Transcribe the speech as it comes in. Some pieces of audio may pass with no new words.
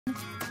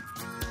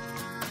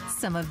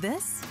Some of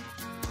this,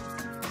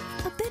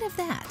 a bit of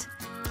that.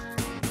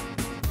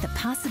 The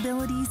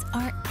possibilities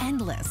are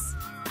endless.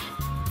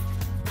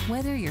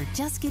 Whether you're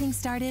just getting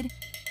started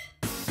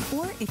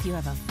or if you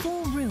have a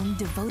full room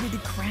devoted to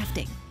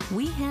crafting,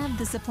 we have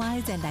the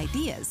supplies and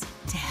ideas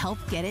to help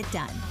get it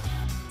done.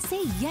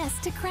 Say yes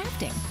to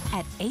crafting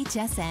at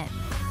HSN.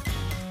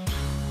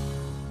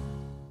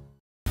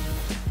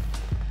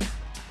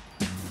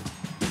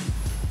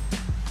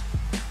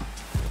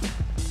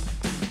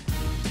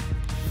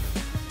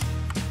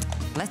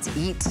 Let's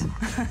eat.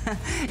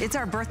 It's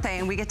our birthday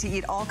and we get to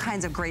eat all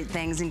kinds of great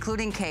things,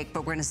 including cake,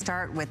 but we're gonna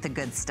start with the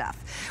good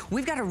stuff.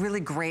 We've got a really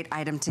great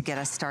item to get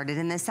us started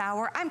in this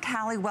hour. I'm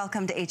Callie,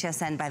 welcome to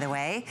HSN, by the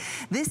way.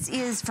 This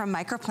is from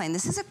Microplane.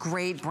 This is a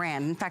great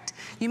brand. In fact,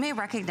 you may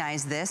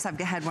recognize this. I've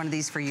had one of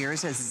these for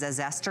years as a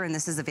zester, and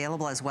this is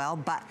available as well,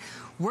 but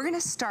we're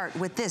gonna start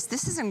with this.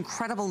 This is an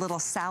incredible little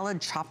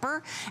salad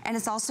chopper, and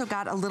it's also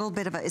got a little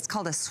bit of it's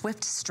called a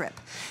swift strip.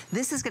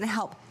 This is gonna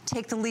help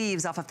take the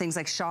leaves off of things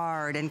like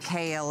chard and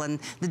kale and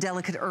the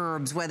delicate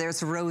herbs, whether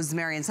it's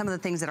rosemary and some of the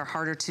things that are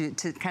harder to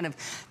kind of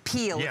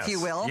peel, if you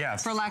will,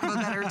 for lack of a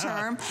better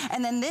term.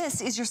 And then this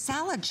is your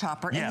salad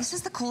chopper, and this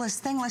is the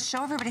coolest thing. Let's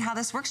show everybody how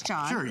this works,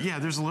 John. Sure, yeah,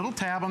 there's a little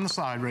tab on the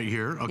side right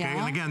here, okay?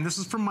 And again, this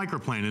is from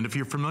Microplane, and if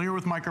you're familiar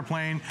with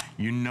Microplane,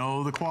 you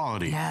know the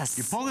quality. Yes.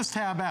 You pull this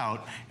tab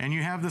out, and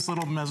you have this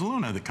little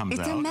mezzaluna that comes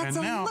out. It's a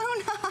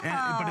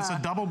mezzaluna! But it's a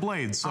double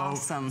blade, so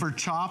for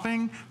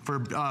chopping, for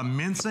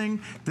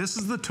mincing, this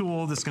is the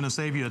tool that's gonna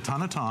save you a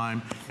ton of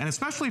time, and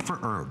especially for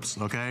herbs,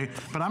 okay?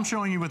 But I'm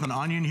showing you with an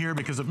onion here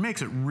because it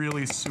makes it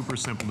really super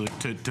simple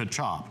to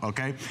chop,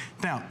 okay?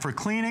 Now, for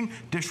cleaning,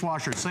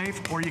 dishwasher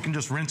safe, or you can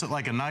just rinse it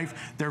like a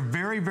knife. They're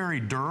very, very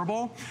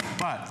durable,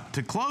 but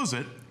to close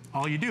it,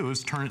 all you do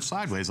is turn it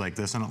sideways like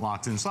this and it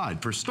locks inside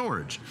for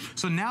storage.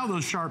 So now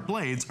those sharp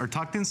blades are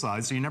tucked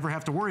inside so you never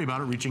have to worry about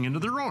it reaching into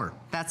the drawer.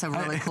 That's a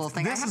really cool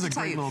thing. This is a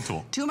great little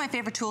tool. Two of my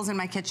favorite tools in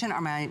my kitchen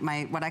are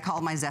my what I call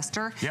my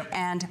zester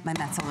and my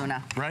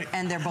mezzaluna. Right.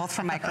 And they're both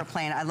from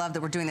Microplane. I love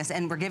that we're doing this,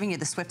 and we're giving you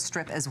the swift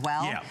strip as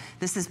well. Yeah.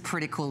 This is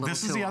pretty cool little tool.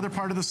 This is the other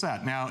part of the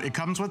set. Now, it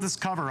comes with this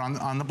cover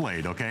on the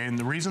blade, okay? And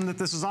the reason that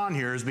this is on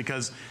here is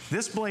because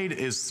this blade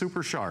is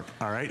super sharp,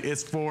 all right?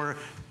 It's for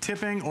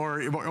tipping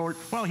or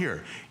well,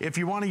 here, if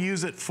you want to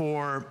use it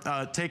for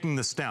taking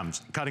the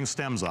stems, cutting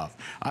stems off.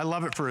 I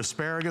love it for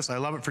asparagus. I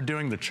love it for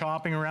doing the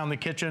chopping around the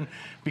kitchen.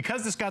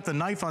 Because it's got the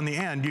knife on the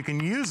end, you can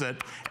use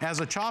it as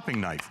a chopping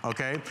knife,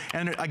 okay?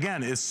 And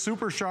again, it's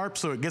super sharp,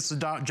 so it gets the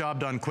job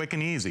done quick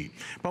and easy.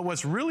 But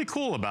what's really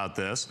cool about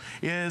this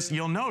is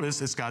you'll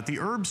notice it's got the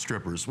herb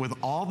strippers with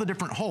all the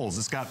different holes.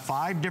 It's got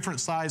 5 different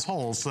size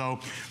holes. So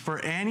for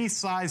any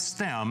size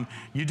stem,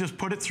 you just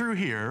put it through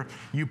here,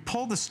 you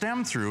pull the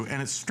stem through,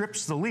 and it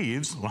strips the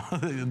leaves. Well,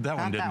 that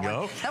one didn't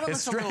go. That one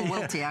looks a little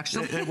wilty,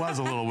 actually. It was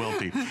a little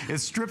wilty. It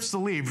strips the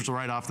leaves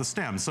right off the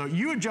stem. So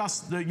you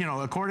adjust, you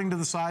know, according to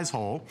the size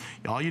hole.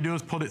 All you do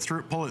is pull it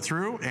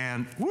through,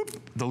 and whoop,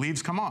 the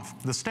leaves come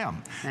off the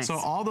stem. Nice. So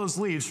all those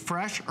leaves,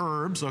 fresh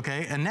herbs,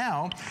 okay. And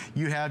now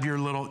you have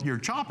your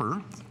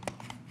chopper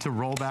to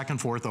roll back and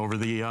forth over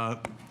the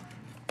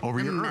over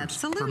your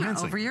herbs.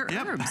 Over your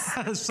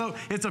herbs. So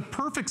it's a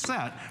perfect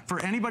set for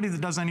anybody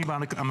that does any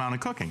amount of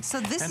cooking. So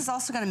this is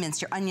also going to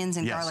mince your onions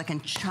and garlic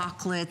and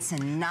chocolates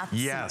and nuts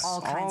and all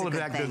kinds of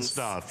that good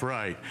stuff,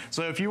 right.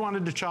 So if you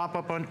wanted to chop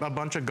up a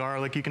bunch of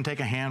garlic, you can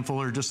take a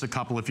handful or just a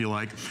couple if you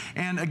like.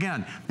 And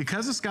again,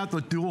 because it's got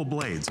the dual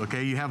blades,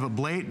 okay, you have a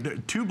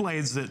blade, 2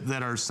 blades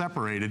that are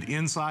separated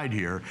inside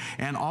here,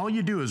 and all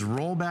you do is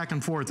roll back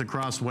and forth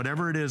across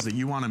whatever it is that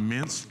you want to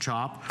mince,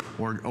 chop,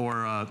 or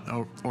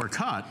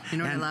cut. You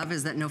know what I love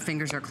is that no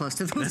fingers are close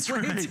to those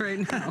blades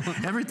right now.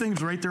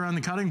 Everything's right there on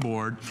the cutting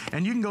board,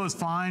 and you can go as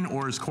fine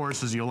or as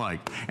coarse as you like.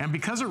 And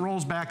because it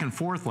rolls back and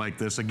forth like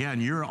this, again,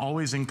 you're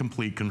always in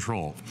complete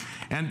control.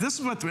 And this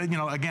is what, you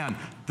know, again,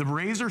 the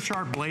razor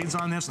sharp blades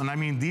on this, and I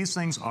mean, these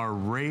things are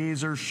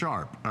razor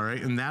sharp, all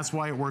right? And that's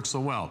why it works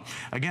so well.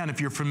 Again, if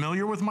you're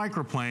familiar with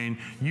Microplane,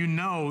 you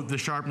know the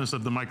sharpness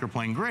of the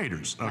Microplane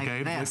graters,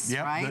 okay? Like this,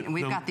 right? And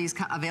we've got these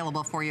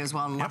available for you as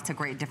well in lots of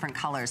great different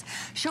colors.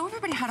 Show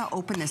everybody how to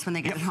open this when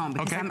they get it home,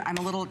 because I'm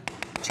a little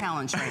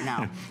challenged right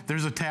now.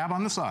 There's a tab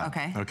on the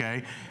side,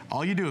 okay?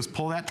 All you do is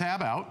pull that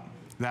tab out.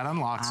 That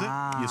unlocks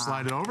it. You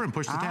slide it over and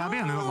push the tab in,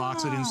 and it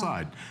locks it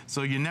inside.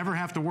 So you never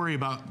have to worry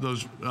about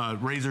those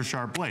razor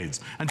sharp blades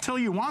until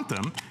you want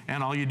them,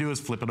 and all you do is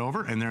flip it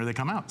over, and there they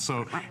come out.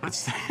 So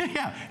it's,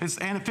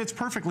 and it fits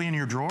perfectly in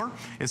your drawer.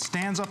 It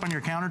stands up on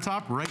your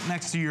countertop right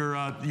next to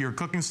your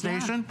cooking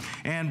station,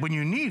 and when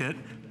you need it,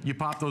 you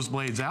pop those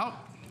blades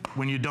out.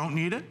 When you don't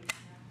need it,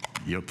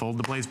 you fold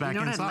the blades back inside.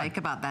 You know what I like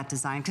about that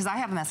design? Because I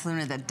have a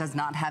Messaluna that does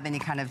not have any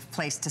kind of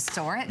place to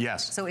store it.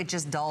 Yes. So it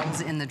just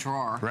dulls in the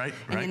drawer. Right,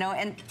 and, right. You know,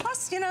 and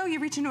plus, you know, you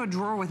reach into a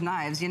drawer with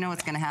knives, you know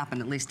what's going to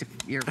happen, at least if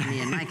you're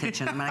me in my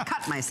kitchen. I'm going to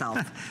cut myself.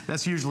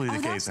 That's usually the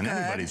case in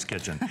anybody's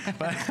kitchen.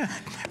 But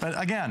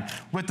again,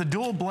 with the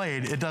dual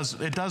blade, it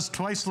does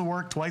twice the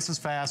work, twice as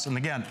fast. And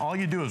again, all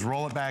you do is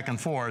roll it back and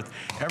forth.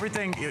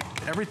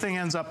 Everything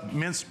ends up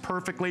minced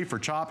perfectly for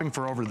chopping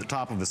for over the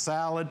top of a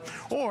salad,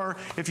 or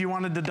if you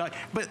wanted to.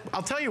 But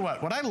I'll tell you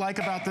what I like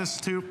about this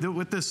too,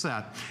 with this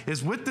set,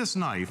 is with this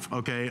knife.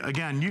 Okay,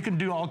 again, you can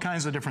do all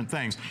kinds of different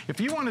things. If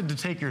you wanted to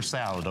take your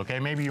salad, okay,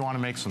 maybe you want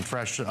to make some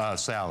fresh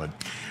salad.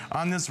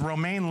 On this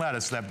romaine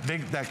lettuce,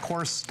 that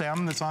coarse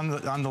stem that's on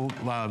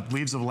the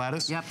leaves of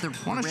lettuce. Yep.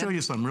 I want to show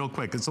you something real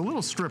quick. It's a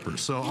little stripper.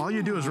 So all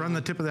you do is run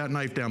the tip of that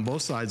knife down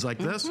both sides like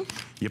this.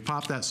 You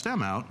pop that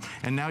stem out,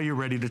 and now you're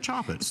ready to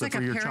chop it. It's so like for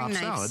a your paring chopped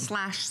knife salad,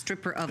 slash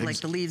stripper of like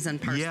the leaves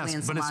and parsley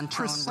and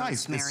cilantro and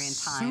rosemary and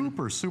thyme.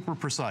 Super, super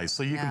precise.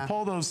 So you can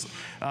pull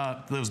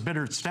those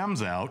bitter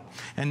stems out,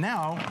 and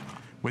now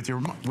with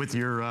your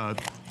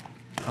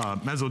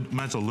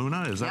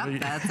Mezzaluna, is that what you...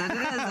 that's what it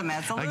is, a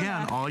Mezzaluna.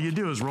 Again, all you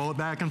do is roll it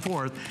back and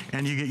forth,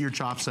 and you get your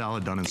chopped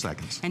salad done in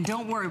seconds. And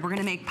don't worry, we're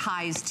gonna make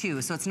pies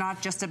too, so it's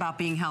not just about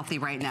being healthy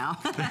right now.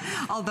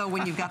 Although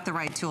when you've got the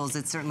right tools,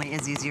 it certainly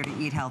is easier to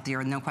eat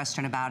healthier, no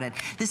question about it.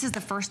 This is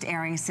the first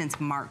airing since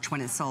March when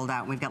it sold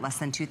out. We've got less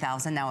than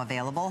 2,000 now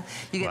available.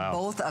 You get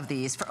both of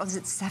these for, is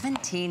it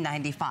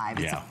 $17.95?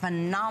 It's a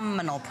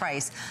phenomenal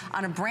price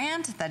on a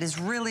brand that is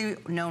really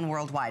known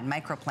worldwide,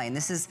 Microplane.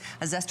 This is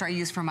a zester I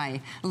use for my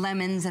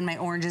lemons and my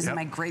oranges and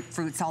my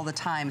grapefruits all the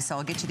time, so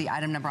I'll get you the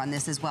item number on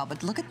this as well.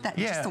 But look at that,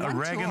 just the one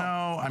oregano.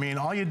 tool. I mean,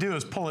 all you do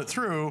is pull it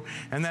through,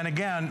 and then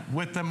again,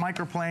 with the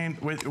Microplane,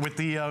 with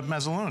the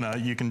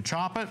Mezzaluna, you can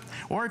chop it,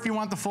 or if you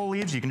want the full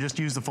leaves, you can just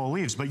use the full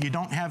leaves, but you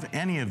don't have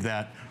any of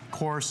that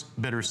coarse,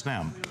 bitter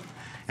stem.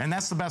 And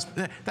that's the best,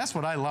 that's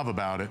what I love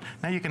about it.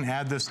 Now you can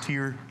add this to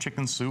your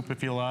chicken soup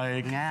if you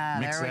like. Yeah,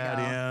 mix there we that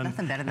go. in.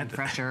 Nothing better than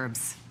fresh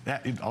herbs.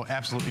 Oh,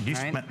 absolutely.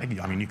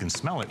 I mean, you can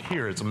smell it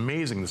here. It's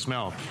amazing, the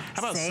smell.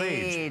 How about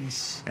sage?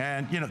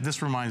 And, you know,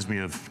 this reminds me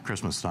of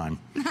Christmas time.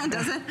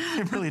 Does it?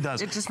 It really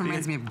does. It just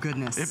reminds me of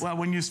goodness. Well,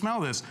 when you smell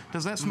this,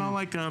 does that smell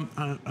like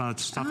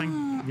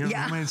stuffing? You know,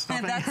 homemade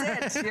stuffing?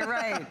 That's it. You're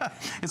right.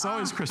 It's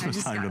always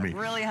Christmas time to me.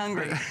 Really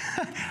hungry.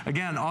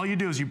 Again, all you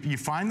do is you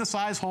find the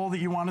size hole that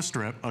you want to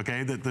strip,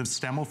 okay, that the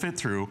stem will fit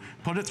through,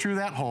 put it through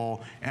that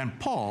hole, and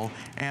pull,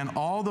 and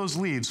all those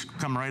leaves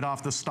come right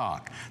off the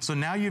stalk. So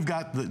now you've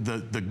got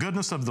the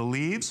goodness of the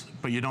leaves,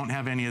 but you don't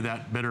have any of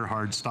that bitter,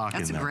 hard stalk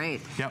in there. That's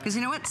great. Because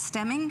you know what?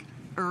 Stemming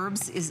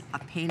herbs is a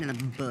pain in the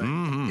butt.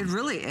 It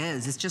really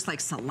is. It's just like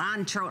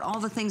cilantro, all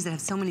the things that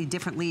have so many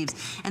different leaves.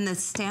 And the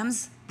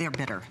stems, they're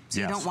bitter. So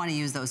you don't want to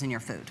use those in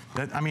your food.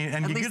 I mean,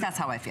 and at least that's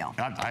how I feel.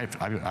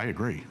 I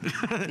agree.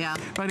 Yeah.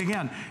 But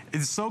again,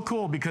 it's so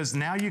cool because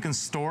now you can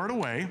store it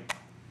away.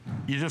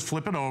 You just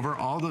flip it over,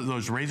 all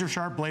those razor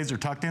sharp blades are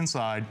tucked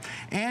inside,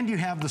 and you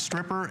have the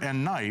stripper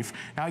and knife.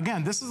 Now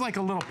again, this is like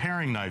a little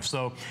paring knife,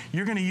 so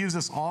you're gonna use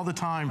this all the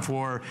time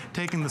for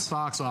taking the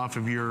stalks off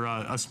of your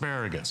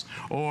asparagus,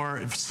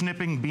 or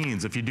snipping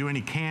beans if you do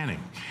any canning.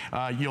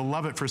 You'll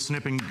love it for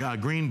snipping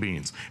green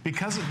beans.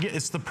 Because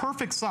it's the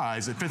perfect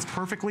size, it fits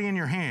perfectly in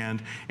your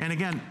hand, and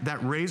again,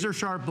 that razor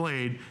sharp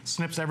blade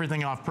snips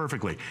everything off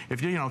perfectly.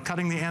 If you're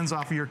cutting the ends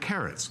off of your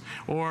carrots,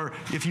 or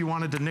if you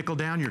wanted to nickel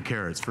down your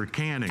carrots for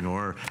canning,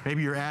 or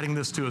maybe you're adding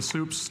this to a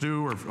soup,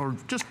 stew, or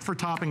just for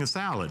topping a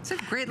salad. It's a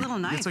great little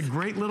knife. It's a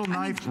great little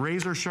knife,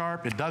 razor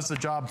sharp. It does the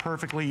job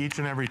perfectly each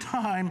and every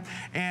time.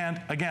 And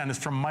again, it's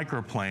from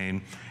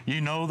Microplane.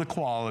 You know the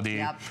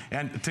quality.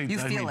 And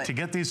to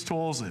get these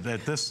tools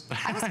at this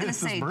I was going to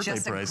say,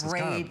 just a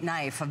great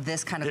knife of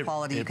this kind of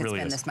quality, you could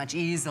spend this much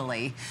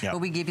easily.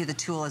 But we give you the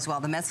tool as well.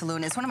 The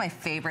Mezzaluna is one of my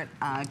favorite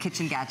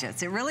kitchen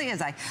gadgets. It really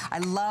is. I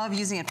love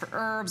using it for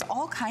herbs,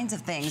 all kinds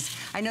of things.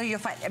 I know you'll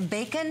find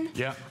bacon.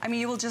 I mean,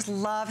 you will just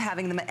love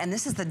having them. And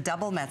this is the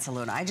double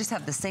Mezzaluna. I just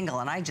have the single,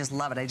 and I just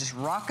love it. I just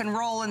rock and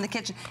roll in the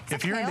kitchen.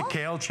 If you're into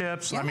kale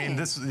chips, I mean,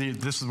 this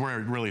is where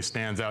it really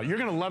stands out. You're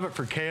going to love it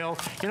for kale.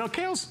 You know,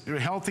 kale's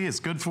healthy.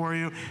 It's good for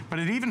you. But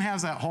it even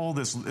has that hole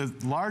that's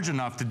large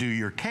enough to do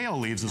your kale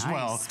leaves as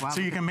well. So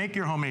you can make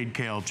your homemade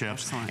kale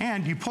chips.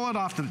 And you pull it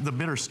off the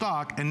bitter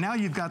stalk, and now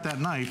you've got that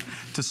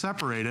knife to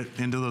separate it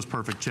into those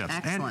perfect chips.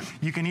 And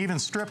you can even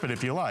strip it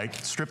if you like.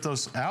 Strip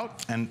those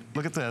out, and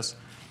look at this.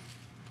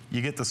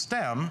 You get the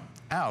stem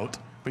out,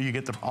 but you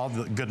get all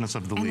the goodness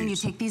of the leaves. And then you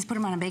take these, put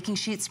them on a baking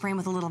sheet, spray them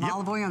with a little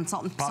olive oil and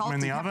salt and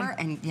pepper,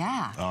 and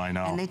Oh, I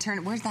know. And they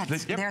turn. Where's that?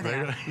 There they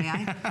are.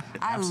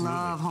 I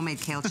love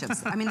homemade kale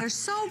chips. I mean, they're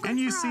so good. And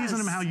you season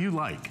them how you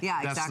like.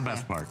 Yeah, That's the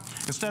best part.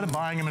 Instead of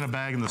buying them in a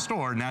bag in the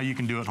store, now you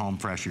can do it home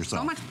fresh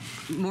yourself. So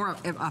much more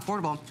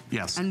affordable.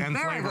 Yes, and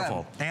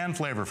flavorful. And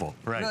flavorful.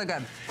 Right. Really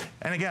good.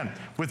 And again,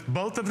 with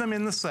both of them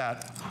in the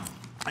set,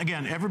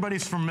 Again,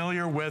 everybody's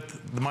familiar with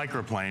the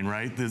microplane,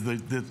 right?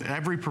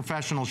 Every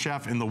professional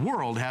chef in the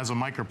world has a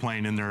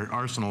microplane in their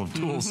arsenal of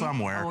tools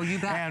somewhere. Oh, you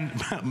bet.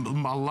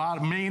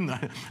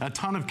 And a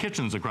ton of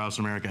kitchens across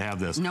America have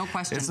this. No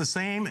question. It's the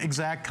same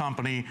exact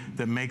company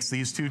that makes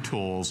these two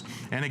tools.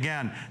 And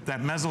again,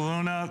 that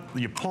Mezzaluna,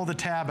 you pull the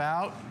tab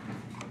out,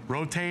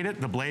 rotate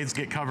it, the blades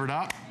get covered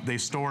up, they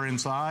store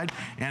inside,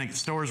 and it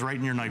stores right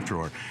in your knife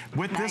drawer.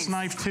 With this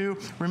knife too,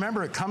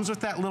 remember it comes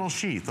with that little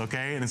sheath,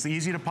 okay? And it's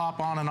easy to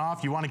pop on and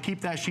off. You want to keep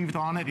that sheath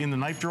on it in the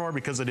knife drawer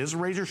because it is a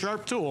razor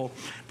sharp tool,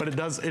 but it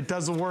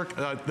does the work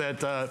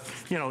that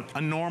you know, a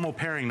normal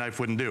paring knife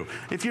wouldn't do.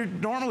 If you're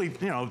normally,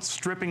 you know,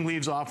 stripping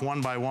leaves off one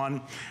by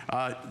one,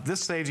 this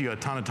saves you a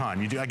ton of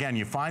time. Again,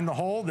 you find the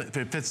hole that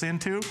it fits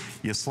into,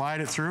 you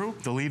slide it through,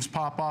 the leaves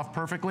pop off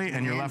perfectly,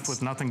 and you're left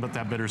with nothing but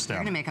that bitter stem.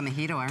 You're gonna make a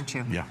mojito, aren't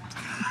you? Yeah.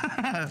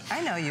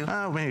 I know you.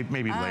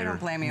 Maybe later. I don't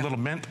blame you. A little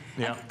mint.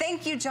 Yeah.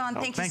 Thank you, John.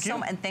 Thank you so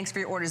much. And thanks for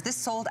your orders. This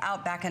sold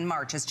out back in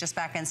March. It's just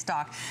back in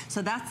stock.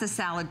 So that's the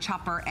salad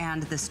chopper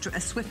and the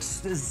Swift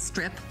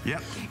strip.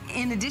 Yep.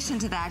 In addition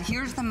to that,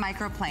 here's the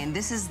microplane.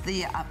 This is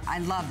the, I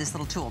love this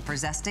little tool for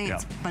zesting. Yep.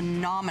 It's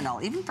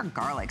phenomenal, even for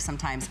garlic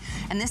sometimes.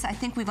 And this, I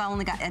think we've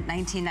only got at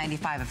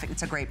 $19.95.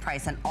 It's a great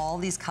price. And all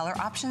these color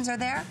options are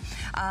there.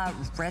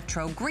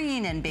 Retro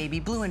green and baby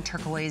blue and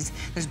turquoise.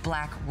 There's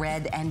black,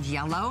 red, and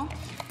yellow.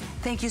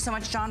 Thank you so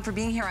much, John, for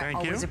being here. I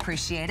always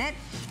appreciate it.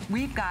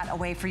 We've got a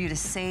way for you to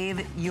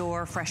save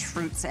your fresh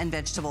fruits and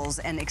vegetables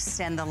and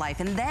extend the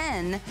life. And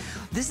then,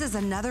 this is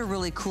another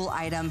really cool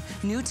item,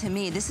 new to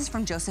me. This is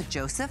from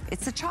Joseph.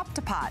 It's a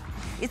Chop-to-Pot.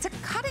 It's a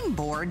cutting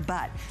board,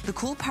 but the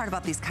cool part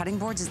about these cutting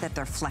boards is that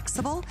they're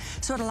flexible,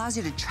 so it allows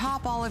you to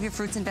chop all of your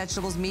fruits and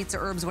vegetables, meats or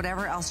herbs,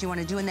 whatever else you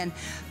want to do, and then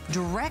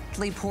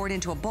directly pour it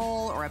into a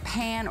bowl or a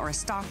pan or a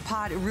stock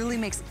pot. It really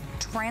makes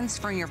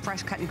transferring your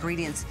fresh cut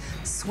ingredients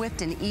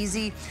swift and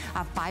easy.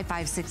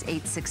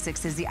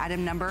 556866 is the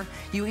item number.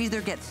 You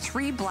either get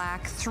 3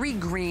 black, 3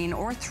 green,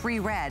 or 3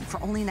 red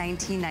for only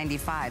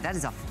 $19.95. That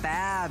is a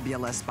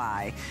fabulous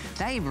buy.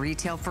 They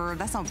retail for,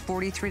 that's on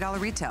 $43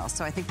 retail.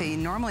 So I think they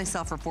normally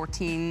sell for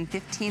 $14,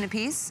 $15 a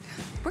piece.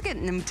 We're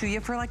getting them to you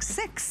for like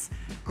 $6.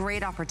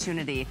 Great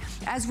opportunity.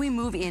 As we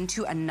move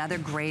into another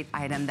great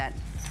item that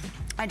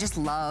I just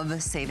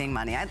love saving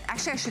money.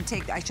 Actually,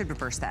 I should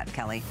reverse that,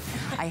 Kelly.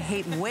 I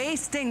hate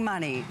wasting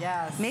money.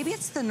 Yes. Maybe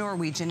it's the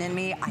Norwegian in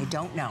me, I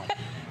don't know.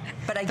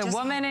 But I the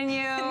woman in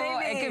you,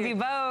 maybe. It could be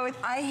both.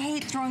 I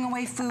hate throwing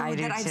away food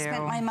that I've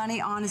spent my money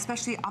on,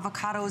 especially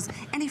avocados,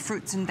 any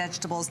fruits and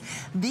vegetables.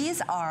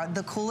 These are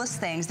the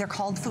coolest things. They're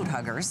called food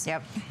huggers.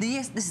 Yep.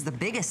 This is the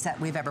biggest set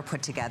we've ever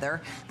put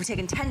together. We're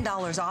taking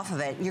 $10 off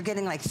of it. You're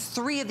getting like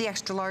 3 of the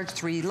extra large,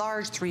 3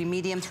 large, 3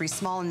 medium, 3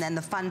 small, and then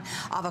the fun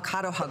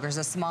avocado huggers,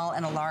 a small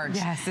and a large.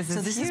 Yes, this is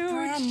So this is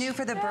brand new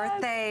for the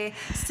birthday.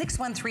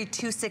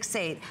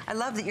 613268. I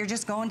love that you're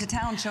just going to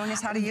town showing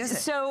us how to use it.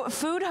 So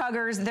food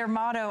huggers, their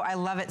motto, I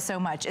love it so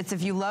much. It's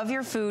if you love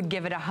your food,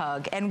 give it a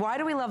hug. And why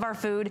do we love our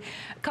food?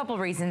 A couple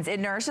reasons. It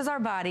nourishes our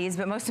bodies,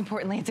 but most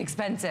importantly, it's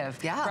expensive.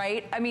 Yeah.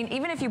 Right? I mean,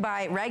 even if you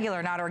buy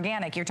regular, not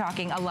organic, you're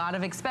talking a lot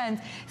of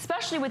expense,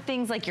 especially with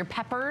things like your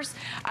peppers.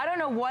 I don't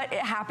know what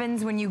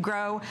happens when you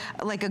grow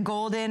like a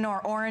golden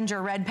or orange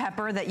or red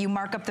pepper that you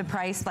mark up the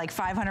price like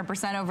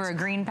 500% over a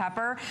green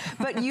pepper,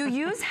 but you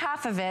use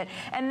half of it,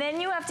 and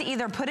then you have to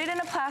either put it in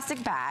a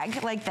plastic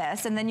bag like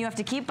this, and then you have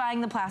to keep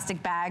buying the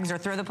plastic bags or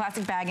throw the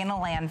plastic bag in a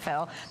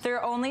landfill.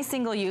 They're only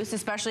single use,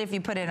 especially if you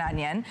put an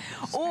onion,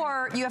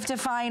 or you have to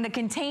find a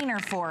container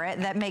for it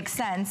that makes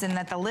sense and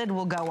that the lid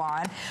will go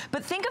on.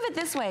 But think of it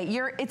this way,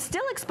 it's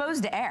still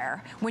exposed to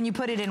air when you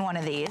put it in one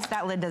of these.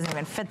 That lid doesn't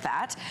even fit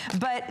that,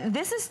 but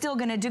this is still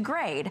gonna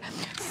degrade.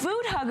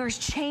 Food huggers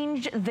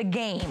changed the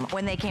game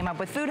when they came up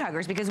with food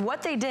huggers, because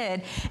what they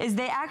did is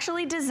they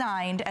actually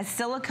designed a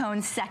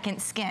silicone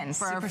second skin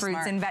for our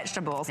fruits and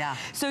vegetables. Yeah.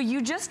 So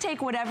you just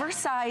take whatever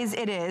size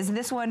it is,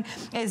 this one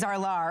is our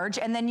large,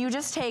 and then you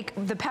just take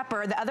the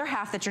pepper, the other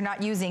half that you're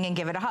not using, and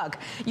give it a hug.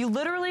 You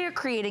literally are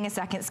creating a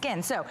second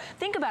skin. So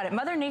think about it,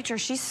 Mother Nature,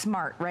 she's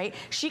smart, right?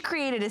 She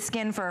created a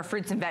skin for our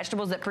fruits and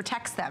vegetables that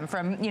protects them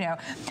from, you know,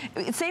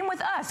 same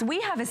with us,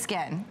 we have a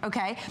skin,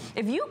 okay?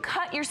 If you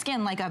cut your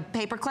skin like a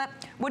paper clip,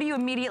 what do you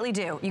immediately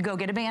do? You go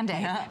get a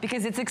Band-Aid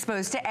because it's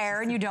exposed to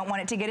air and you don't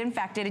want it to get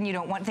infected and you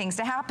don't want things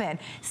to happen.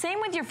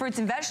 Same with your fruits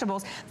and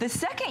vegetables. The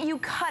second you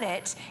cut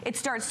it, it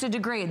starts to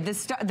degrade.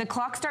 The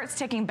clock starts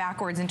ticking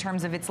backwards in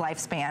terms of its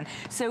lifespan.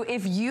 So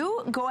if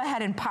you go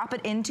ahead and pop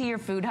it into your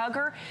food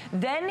hugger,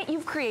 then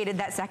you've created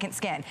that second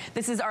skin.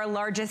 This is our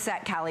largest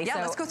set, Callie. Yeah,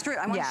 so let's go through it.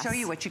 I want to show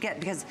you what you get,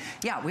 because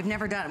we've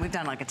never done it. We've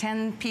done like a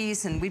 10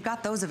 piece and we've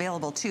got those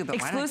available too, but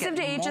exclusive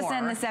to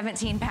HSN, the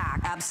 17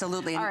 pack.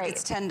 Absolutely, and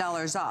it's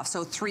 $10 off,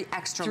 so 3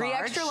 extra large. 3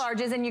 extra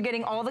larges, and you're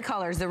getting all the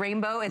colors. The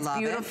rainbow, it's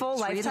beautiful,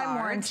 lifetime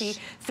warranty.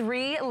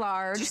 3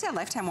 large. Did you say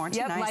lifetime warranty?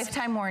 Yep, nice.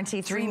 Lifetime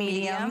warranty. 3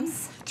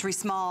 mediums. 3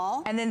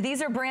 small. And then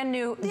these are brand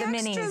new, the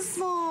minis. Extra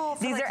small.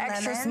 These are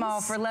extra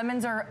small for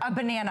lemons or a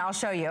banana, I'll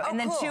show you. And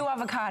then 2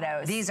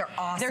 avocados. These are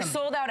awesome. They're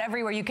sold out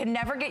everywhere. You can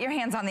never get your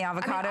hands on the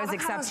avocados,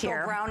 except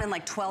here. Go brown in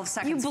like 12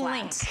 seconds. You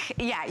blink. Flat.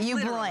 Yeah, you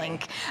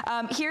blink.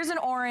 Here's an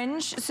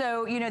orange.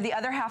 So, you know, the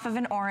other half of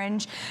an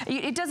orange.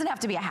 It doesn't have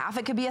to be a half.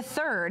 It could be a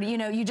third. You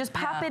know, you just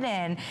pop it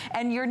in,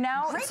 and you're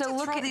now. Great so to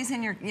look throw at these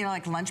in your, you know,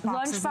 like lunch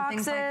boxes and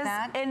things like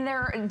that. And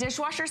they're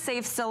dishwasher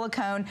safe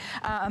silicone,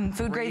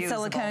 food grade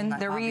silicone.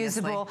 They're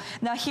reusable.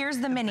 Now here's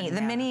the mini.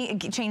 The mini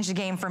changed the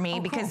game for me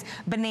because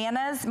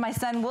bananas. My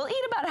son will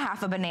eat about a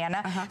half a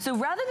banana. So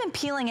rather than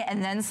peeling it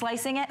and then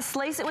slicing it,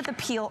 slice it with the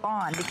peel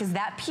on, because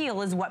that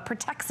peel is what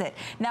protects it.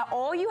 Now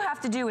all you have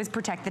to do is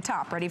protect the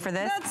top. Ready for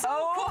this? That's so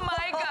cool. Oh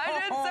my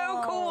gosh, it's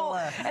so cool.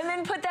 And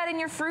then put that in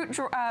your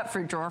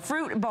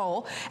fruit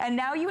bowl, and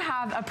now you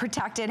have a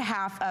protected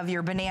half of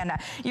your banana.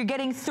 You're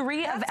getting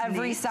 3 of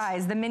every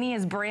size. The mini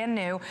is brand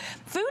new.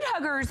 Food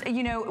Huggers,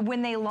 you know,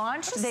 when they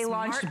launched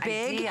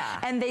big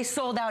and they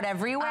sold out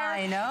everywhere.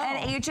 I know.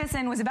 And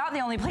HSN was about the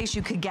only place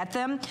you could get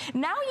them.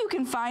 Now you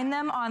can find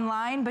them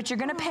online, but you're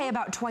gonna pay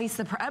about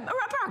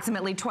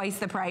approximately twice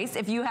the price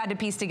if you had to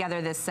piece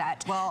together this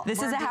set. Well,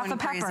 this is a half a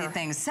pepper. Crazy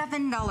things.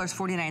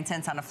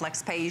 $7.49 on a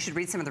flex pay. You should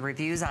read some of the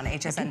reviews on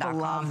hsn.com. People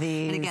love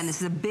these. And again,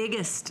 this is the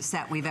biggest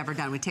set we've ever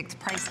done. We take the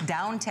price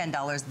down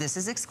 $10. This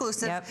is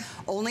exclusive.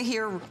 Only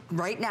here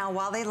right now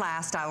while they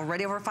last.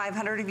 Already over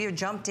 500 of you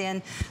jumped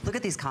in. Look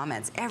at these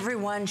comments.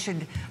 Everyone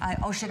should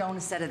own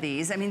a set of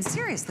these. I mean,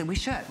 seriously, we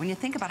should. When you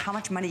think about how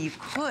much money you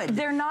could.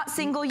 They're not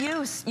single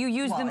use. You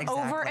use them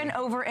over and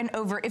over and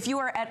over. If you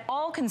are at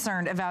all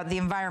concerned about the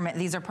environment,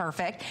 these are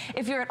perfect.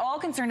 If you're at all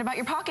concerned about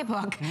your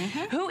pocketbook,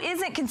 who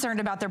isn't concerned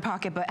about their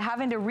pocketbook?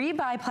 Having to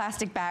rebuy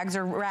plastic bags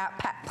or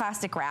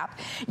plastic wrap,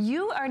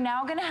 you are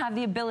now going to have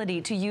the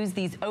ability to use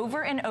these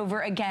over and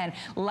over again.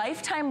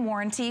 Lifetime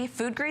warranty,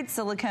 food grade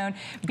silicone,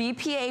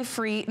 BPA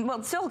free. Well,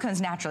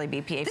 silicone's naturally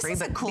BPA free, but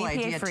this is a cool BPA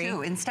idea free.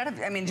 too. Instead of,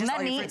 I mean, just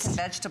all your fruits and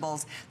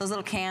vegetables, those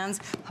little cans.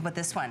 How about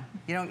this one?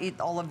 You don't eat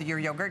all of your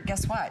yogurt.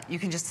 Guess what? You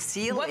can just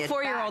seal it. What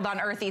 4-year-old on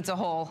earth eats a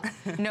whole?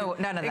 No,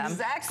 none of them.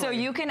 Exactly. So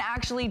you can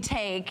actually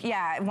take,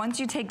 once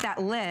you take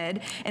that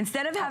lid,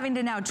 instead of having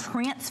to now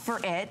transfer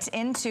it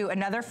into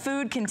another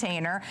food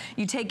container,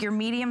 you take your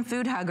medium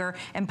food hugger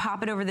and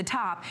pop it over the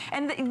top.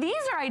 And these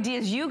are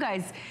ideas you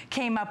guys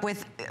came up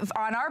with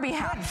on our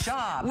behalf. Good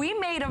job. We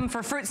made them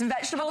for fruits and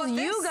vegetables.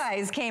 You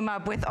guys came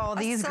up with all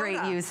these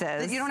great uses.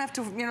 That you don't have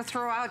to, you know,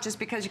 throw out just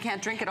because you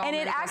can't drink it all. And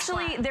it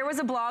actually, there was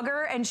a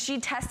blogger and she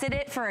tested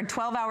it for a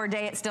 12-hour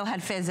day. It still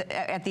had fizz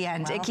at the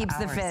end. It keeps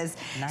the fizz.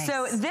 Nice.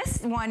 So this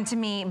one to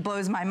me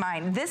blows my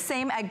mind. This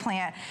same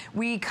eggplant,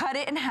 we cut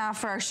it in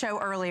half for our show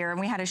earlier, and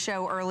we had a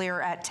show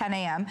earlier at 10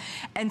 a.m.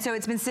 And so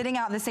it's been sitting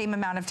out the same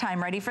amount of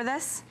time. Ready for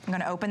this? I'm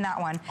gonna open that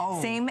one.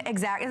 Same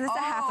exact, it's a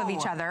half of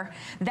each other.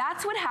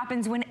 That's what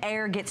happens when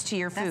air gets to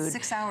your food. That's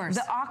 6 hours.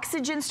 The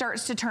oxygen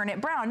starts to turn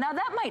it brown. Now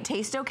that might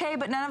taste okay,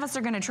 but none of us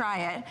are gonna try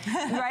it,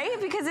 right?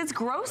 Because it's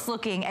gross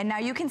looking, and now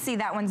you can see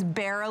that one's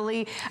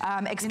barely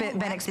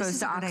been exposed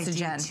to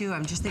oxygen. Too.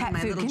 I'm just thinking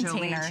my little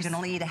Jolene, she can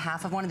only eat a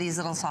half of one of these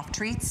little soft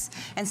treats.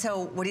 And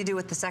so what do you do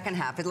with the second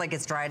half? It like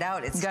gets dried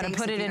out. It's got to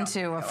put it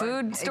into a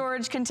food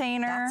storage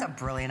container. That's a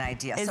brilliant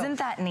idea. Isn't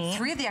that neat?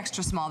 3 of the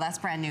extra small, that's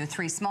brand new.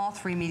 3 small,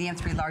 3 medium,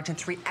 3 large, and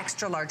 3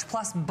 extra large,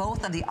 plus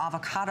both of the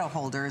avocado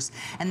holders.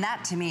 And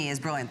that to me is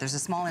brilliant. There's a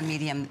small and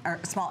medium, or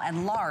small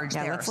and large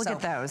there. Let's look at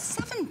those.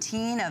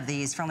 17 of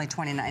these for only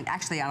 $29.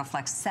 Actually on a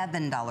flex,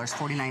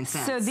 $7.49.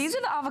 So these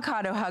are the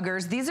avocado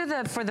huggers. These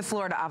are for the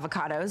Florida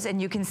avocados,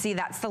 and you can see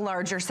that's the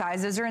larger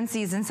sizes are in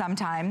season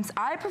sometimes.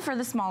 I prefer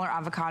the smaller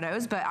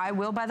avocados, but I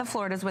will buy the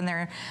Floridas when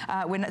they're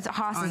when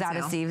Haas is out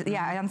of season.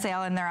 Yeah, on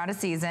sale and they're out of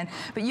season.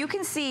 But you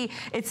can see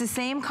it's the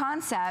same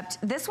concept.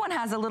 This one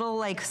has a little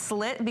like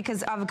slit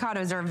because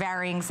avocados are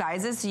varying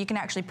sizes, so you can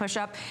actually push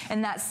up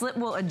and that slit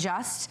will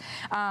adjust.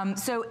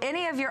 So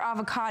any of your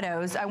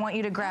avocados, I want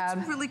you to grab.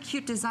 That's a really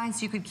cute design,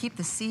 so you could keep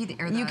the seed.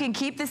 You can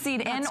keep the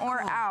seed in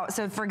or out.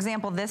 So for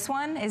example, this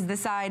one is the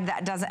side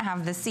that doesn't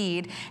have the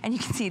seed, and you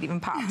can see it even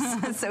pops.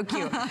 It's so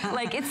cute.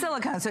 Like it's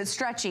silicone, so it's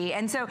stretchy.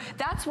 And so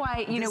that's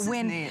why, you know,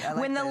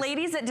 when the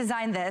ladies that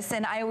designed this,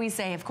 and I always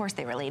say, of course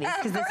they were ladies,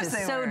 because this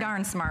is so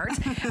darn smart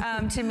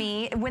to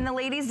me. When the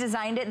ladies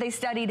designed it, they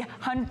studied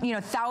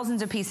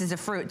thousands of pieces of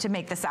fruit to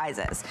make the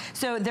sizes.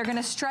 So they're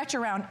gonna stretch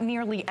around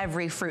nearly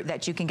every fruit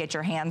that you can get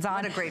your hands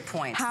on. What a great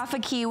point. Half a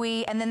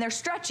kiwi, and then they're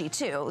stretchy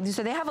too.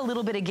 So they have a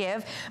little bit of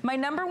give. My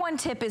 #1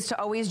 tip is to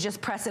always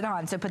just press it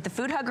on. So put the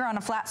food hugger on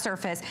a flat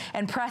surface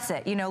and press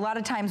it. You know, a lot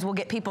of times we'll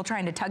get people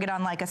trying to tug it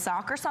on like a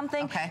sock or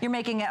something. You're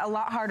making it a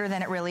lot harder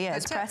than it really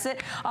is. Press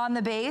it on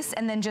the base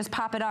and then just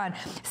pop it on.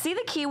 See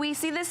the kiwi,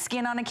 see this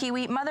skin on a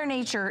kiwi? Mother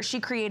Nature, she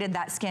created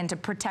that skin to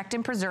protect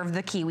and preserve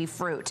the kiwi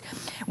fruit.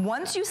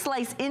 Once you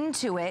slice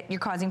into it, you're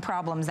causing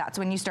problems. That's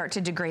when you start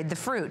to degrade the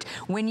fruit.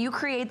 When you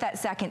create create that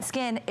second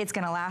skin, it's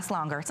gonna last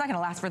longer. It's not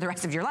gonna last for the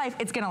rest of your life.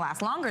 It's gonna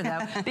last longer though,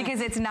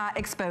 because it's not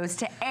exposed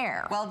to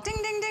air. Well, ding,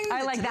 ding, ding.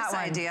 I like that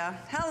one. Idea.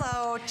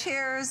 Hello,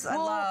 cheers.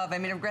 Well, I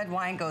mean, if red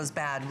wine goes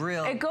bad,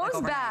 real. It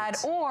goes bad,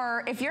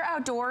 or if you're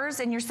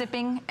outdoors and you're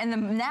sipping, and the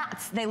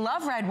gnats, they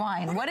love red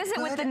wine. What is it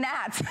with the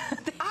gnats?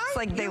 It's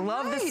like they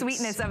love the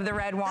sweetness of the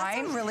red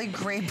wine. That's a really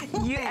great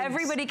point.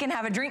 Everybody can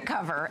have a drink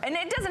cover, and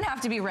it doesn't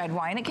have to be red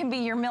wine. It can be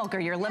your milk or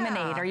your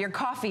lemonade or your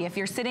coffee. If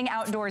you're sitting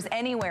outdoors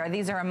anywhere,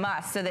 these are a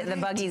must so that the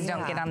buggies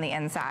don't get on the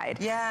inside.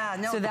 Yeah,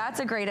 no. So that's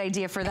a great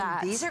idea for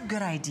that. These are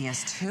good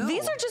ideas too.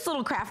 These are just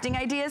little crafting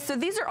ideas. So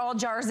these are all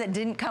jars that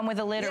didn't come with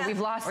a lid or we've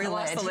lost the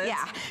lid.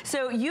 Yeah.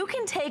 So you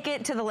can take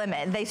it to the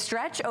limit. They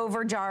stretch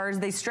over jars.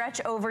 They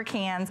stretch over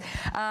cans.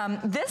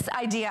 This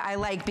idea I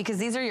like because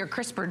these are your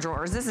crisper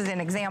drawers. This is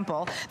an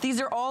example. These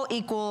are all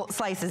equal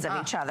slices of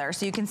each other.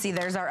 So you can see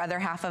there's our other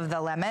half of the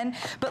lemon.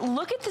 But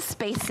look at the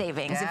space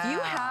savings. If you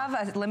have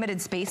a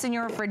limited space in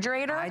your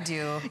refrigerator. I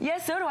do.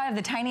 Yes, so do I. Have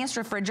the tiniest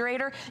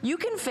refrigerator. You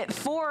can fit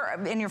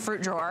 4 in your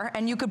fruit drawer,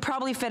 and you could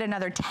probably fit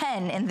another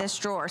 10 in this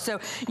drawer. So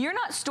you're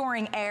not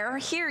storing air.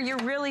 Here, you're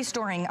really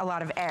storing a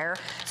lot of air.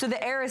 So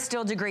the air is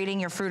still degrading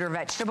your fruit or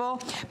vegetable.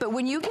 But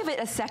when you give it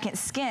a second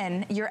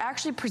skin, you're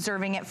actually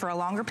preserving it for a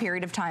longer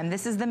period of time.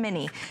 This is the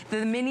mini.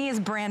 The mini is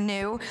brand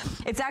new.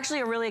 It's actually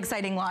a really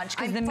exciting launch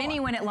because the mini,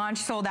 when it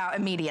launched, sold out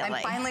immediately.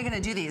 I'm finally going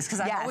to do these because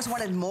I've always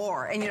wanted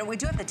more. And you know, we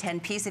do have the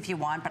 10-piece if you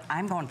want, but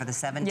I'm going for the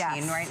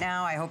 17 right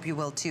now. I hope you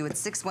will too.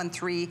 It's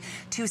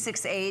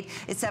 613-268.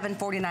 It's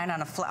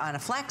 $7.49 on a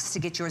flex to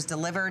get yours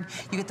delivered.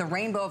 You get the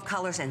rainbow of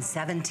colors and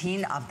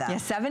 17 of them. Yeah,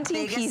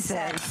 17 pieces.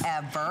 Set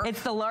ever.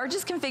 It's the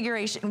largest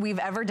configuration we've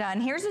ever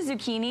done. Here's a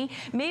zucchini.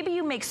 Maybe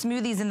you make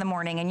smoothies in the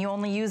morning and you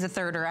only use a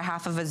third or a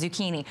half of a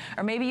zucchini.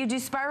 Or maybe you do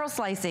spiral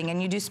slicing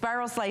and you do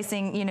spiral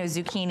slicing, you know,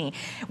 zucchini.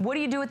 What do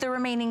you do with the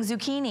remaining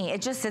zucchini?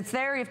 It just sits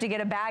there. You have to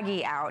get a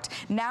baggie out.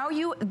 Now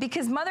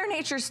because Mother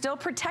Nature's still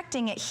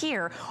protecting it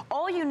here,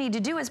 all you need to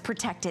do is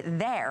protect it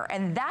there.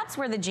 And that's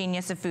where the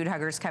genius of Food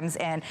Huggers comes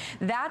in.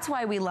 That's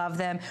why we love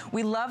them.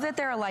 We love that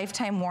they're a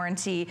lifetime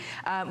warranty.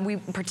 We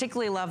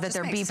particularly love that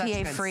they're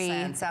BPA free.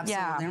 Absolutely.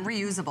 And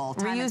reusable.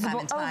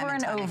 Reusable over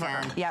and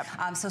over. Yep.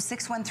 So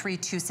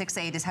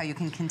 613-268 is how you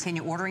can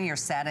continue ordering your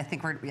set. I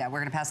think we're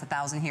going to pass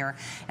 1,000 here,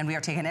 and we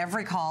are taking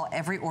every call,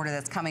 every order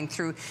that's coming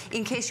through.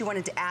 In case you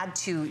wanted to add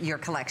to your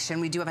collection,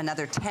 we do have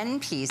another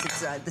 10-piece.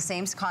 It's the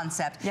same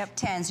concept.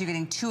 10s. You're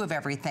getting 2 of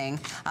everything.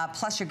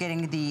 Plus, you're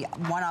getting the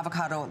 1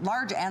 avocado,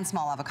 large and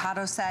small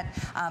avocado set.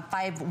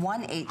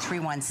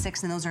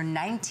 518316, and those are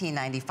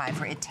 $19.95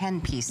 for a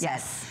 10-piece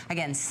set.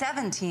 Again,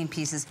 17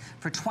 pieces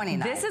for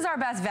 $29. This is our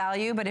best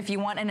value, but if you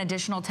want an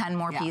additional 10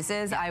 more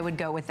pieces, I would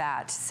go with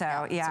that.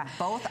 So so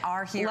both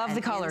are here. Love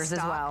the colors as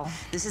well.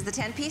 This is the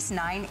 10-piece.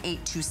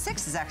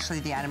 9826 is actually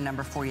the item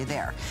number for you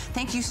there.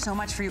 Thank you so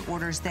much for your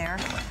orders there.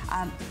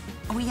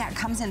 It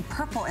comes in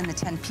purple in the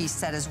 10-piece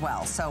set as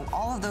well. So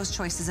all of those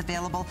choices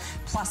available,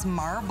 plus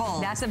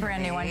marbles. That's a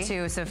brand new one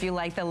too. So if you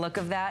like the look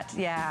of that,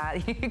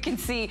 you can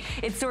see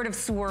it's sort of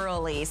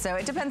swirly. So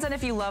it depends on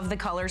if you love the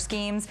color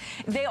schemes.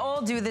 They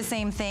all do the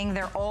same thing.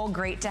 They're all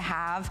great to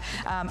have.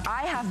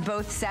 I have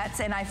both sets,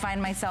 and I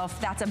find myself,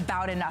 that's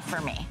about enough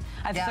for me.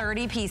 I have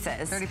 30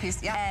 pieces. 30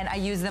 pieces, and I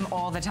use them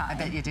all the time. I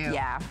bet you do.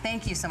 Yeah.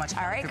 Thank you so much,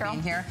 Kelly, for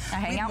being here. I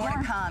hang out more.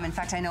 To come. In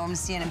fact, I know I'm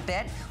seeing in a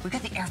bit. We've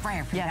got the air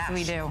fryer for Yes,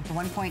 we do.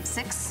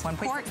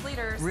 1.6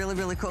 liters. Really,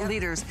 really cool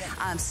liters.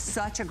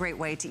 Such a great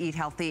way to eat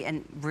healthy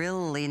and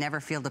really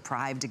never feel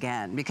deprived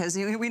again, because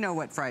we know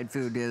what fried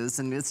food is,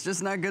 and it's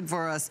just not good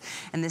for us.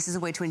 And this is a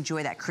way to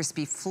enjoy that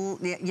crispy,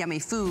 yummy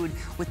food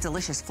with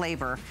delicious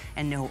flavor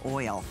and no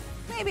oil.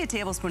 Maybe a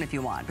tablespoon if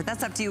you want, but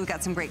that's up to you. We've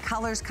got some great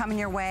colors coming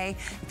your way.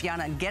 If you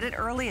want to get it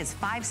early, it's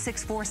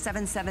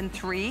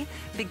 564773.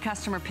 Big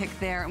customer pick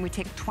there, and we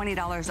take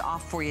 $20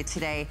 off for you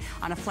today.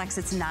 On a flex,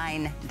 it's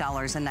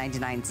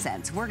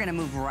 $9.99. We're going to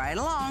move right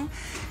along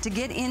to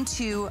get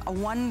into a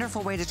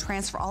wonderful way to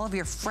transfer all of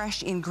your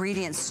fresh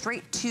ingredients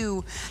straight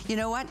to, you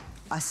know what?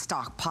 A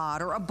stock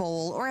pot or a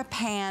bowl or a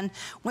pan,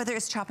 whether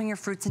it's chopping your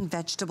fruits and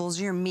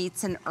vegetables, your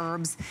meats and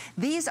herbs.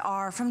 These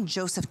are from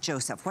Joseph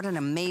Joseph. What an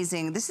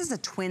amazing, this is a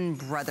twin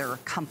brother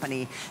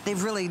company.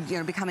 They've really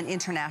become an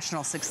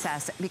international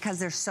success because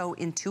they're so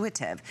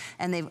intuitive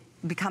and they've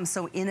become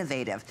so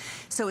innovative.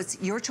 So it's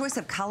your choice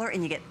of color,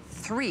 and you get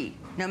 3,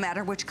 no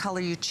matter which color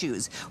you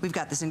choose. We've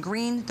got this in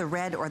green, the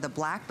red, or the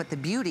black, but the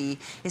beauty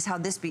is how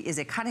this is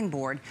a cutting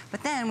board.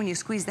 But then when you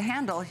squeeze the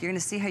handle, you're gonna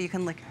see how you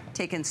can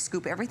take and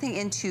scoop everything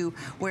into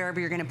wherever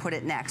you're gonna put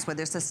it next,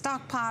 whether it's a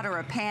stock pot or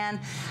a pan.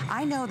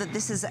 I know that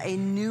this is a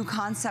new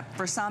concept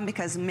for some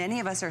because many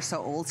of us are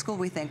so old school.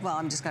 We think, well,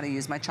 I'm just gonna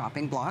use my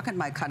chopping block and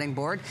my cutting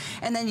board.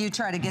 And then you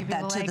try to get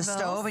that to the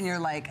stove and you're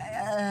like,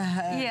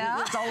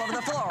 it's all over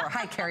the floor.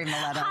 Hi, Carrie Mileto.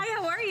 Hi,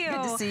 how are you?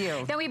 Good to see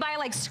you. Then we buy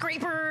like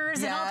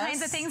scrapers and all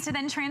kinds of things to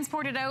then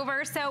transport it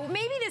over. So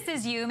maybe this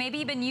is you. Maybe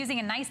you've been using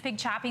a nice big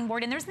chopping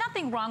board, and there's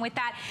nothing wrong with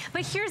that.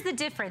 But here's the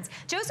difference.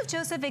 Joseph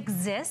Joseph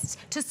exists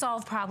to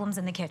solve problems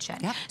in the kitchen.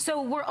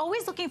 So we're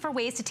always looking for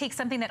ways to take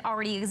something that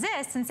already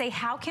exists and say,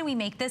 how can we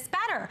make this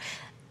better?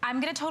 I'm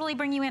gonna totally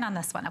bring you in on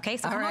this one, okay?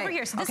 So come over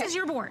here. So this is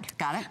your board.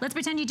 Got it. Let's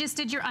pretend you just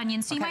did your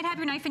onions. So you might have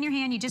your knife in your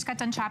hand, you just got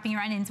done chopping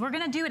your onions. We're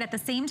gonna do it at the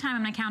same time.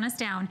 I'm gonna count us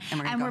down.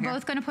 And we're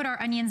both gonna put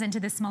our onions into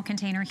this small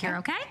container here,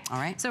 okay? All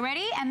right. So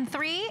ready? And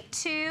 3,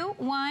 2,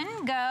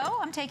 1, go.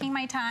 I'm taking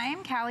my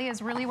time. Callie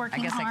is really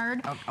working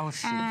hard. Oh,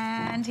 shoot.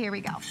 And here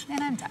we go.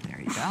 And I'm done. There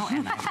you go.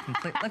 And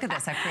look at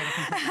this, I've created a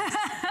complete mess.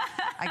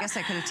 I guess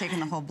I could have taken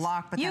the whole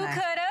block, but you could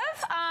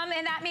have,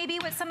 and that may be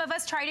what some of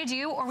us try to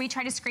do, or we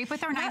try to scrape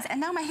with our knives. And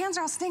now my hands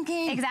are all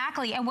stinking.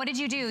 Exactly. And what did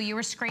you do? You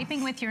were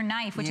scraping with your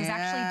knife, which is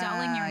actually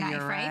dulling your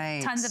knife,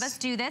 right? Tons of us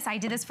do this. I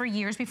did this for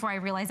years before I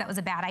realized that was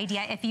a bad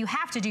idea. If you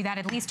have to do that,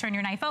 at least turn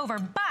your knife over.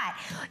 But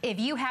if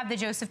you have the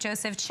Joseph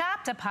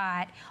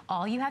Chop-to-Pot,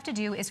 all you have to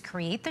do is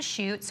create the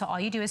chute. So all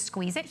you do is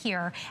squeeze it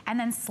here and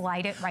then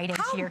slide it right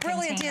into your container.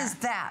 How brilliant is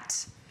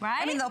that? Right?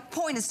 I mean, the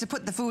point is to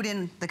put the food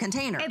in the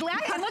container. And look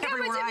how much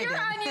of your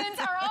onions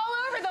are all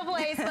over the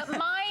place, but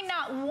mine,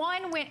 not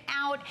one went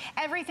out.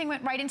 Everything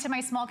went right into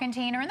my small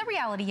container. And the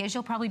reality is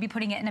you'll probably be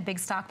putting it in a big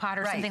stock pot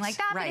or something like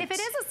that. But if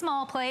it is a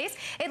small place,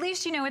 at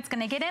least you know it's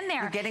gonna get in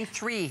there. You're getting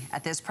 3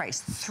 at this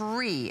price,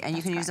 3. And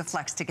you can use a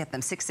flex to get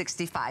them,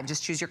 $6.65.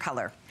 Just choose your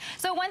color.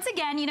 So once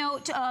again, you know,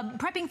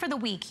 prepping for the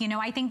week, you know,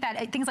 I think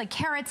that things like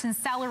carrots and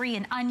celery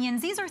and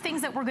onions, these are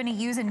things that we're gonna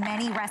use in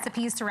many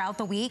recipes throughout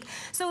the week.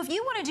 So if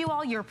you wanna do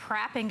all your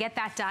prep and get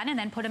that done and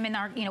then put them in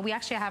our, you know, we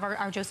actually have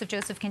our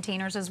Joseph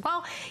containers as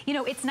well. You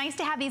know, it's nice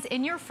to have these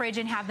in your fridge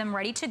and have them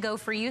ready to go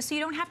for you so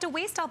you don't have to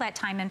waste all that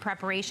time in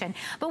preparation.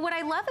 But what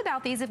I love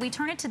about these, if we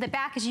turn it to the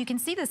back, is you can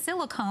see the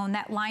silicone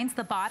that lines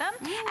the bottom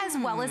as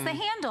well as the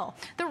handle.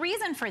 The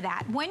reason for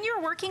that, when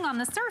you're working on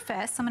the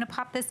surface, I'm gonna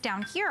pop this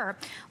down here.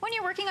 When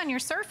you're working on your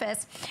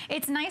surface,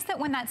 it's nice that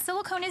when that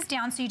silicone is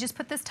down, so you just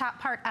put this top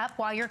part up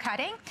while you're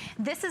cutting,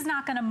 this is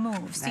not gonna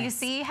move. So you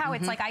see how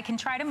it's like I can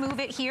try to move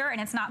it here and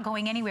it's not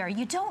going anywhere.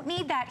 You don't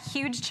need that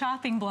huge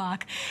chopping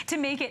block to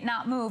make it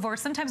not move. Or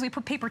sometimes we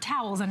put paper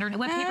towels underneath.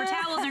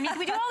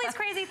 We do all these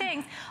crazy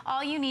things.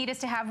 All you need is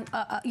to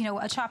have you know,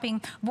 a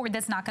chopping board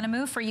that's not going to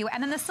move for you.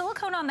 And then the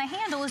silicone on the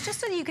handle is just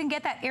so you can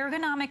get that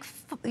ergonomic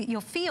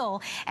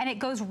feel, and it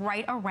goes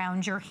right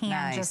around your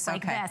hand just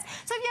like this.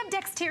 So if you have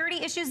dexterity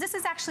issues, this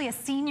is actually a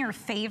senior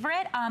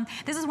favorite.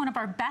 This is one of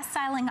our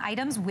best-selling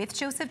items with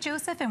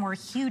Joseph, and we're a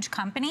huge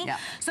company.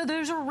 So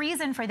there's a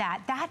reason for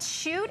that. That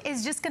chute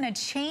is just going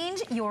to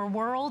change your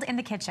world in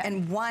the kitchen.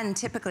 And one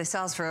typically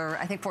sells for,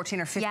 I think, $14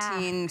 or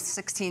 $15,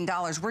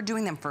 $16. We're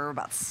doing them for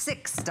about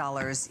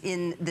 $6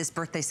 in this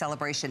birthday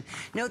celebration.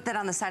 Note that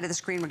on the side of the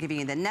screen, we're giving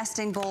you the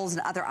nesting bowls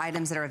and other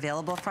items that are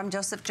available from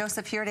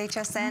Joseph here at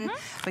HSN.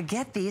 But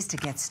get these to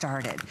get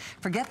started.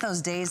 Forget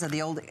those days of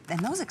the old, and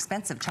those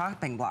expensive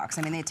chopping blocks.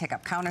 I mean, they take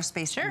up counter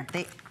space.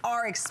 They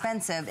are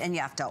expensive, and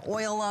you have to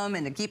oil them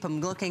and to keep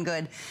them looking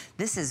good.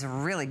 This is a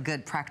really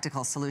good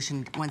practical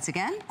solution once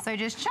again. So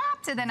just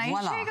chopped, and then I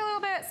shake a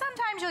little bit.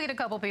 Sometimes you'll get a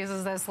couple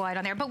pieces that slide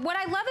on there. But what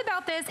I love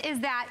about this is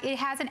that it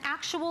has an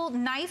actual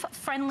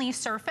knife-friendly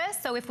surface.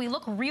 So if we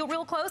look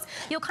real close,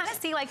 you'll kind of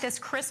see like this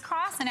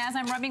crisscross, and as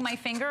I'm rubbing my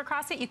finger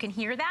across it, you can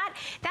hear that.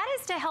 That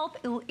is to help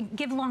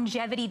give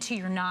longevity to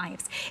your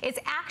knives. It's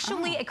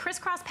actually a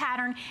crisscross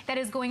pattern that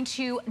is going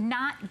to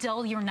not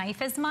dull your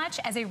knife as much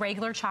as a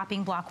regular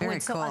chopping block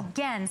would. So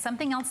again,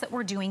 something else that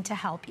we're doing to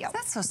help you.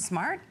 That's so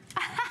smart.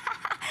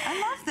 I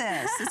love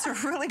this. It's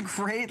a really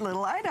great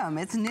little item.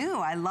 It's new.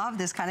 I love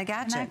this kind of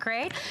gadget. Isn't that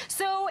great?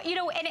 So, you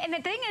know, and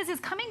the thing is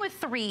coming with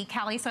 3,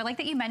 Callie, so I like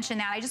that you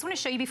mentioned that. I just want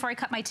to show you before I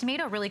cut my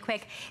tomato really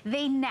quick.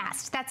 They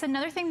nest. That's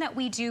another thing that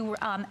we do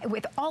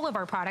with all of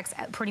our products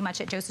pretty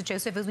much at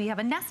Joseph is we have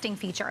a nesting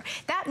feature.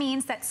 That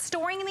means that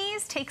storing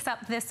these takes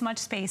up this much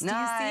space. Do you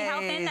see how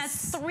thin?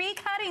 That's 3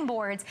 cutting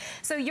boards.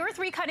 So your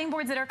 3 cutting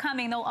boards that are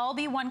coming, they'll all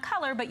be one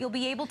color, but you'll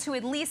be able to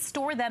at least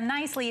store them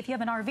nicely if you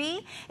have an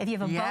RV, if you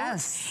have a boat,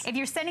 if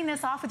you're sending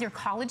this off with your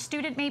college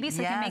student maybe so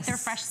they can make their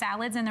fresh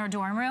salads in their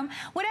dorm room,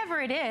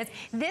 whatever it is.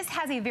 This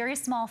has a very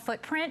small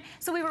footprint.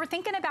 So we were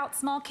thinking about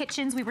small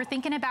kitchens. We were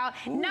thinking about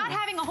not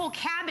having a whole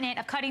cabinet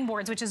of cutting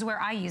boards, which is where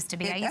I used to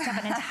be. I used to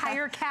have an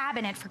entire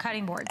cabinet for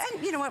cutting boards.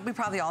 And you know what? We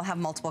probably all have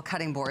multiple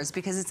cutting boards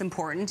because it's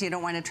important. You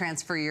don't want to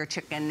transfer your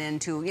chicken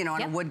into, you know,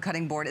 on a wood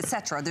cutting board,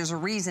 etc. There's a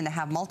reason to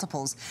have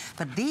multiples.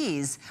 But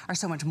these are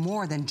so much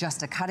more than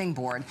just a cutting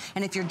board.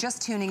 And if you're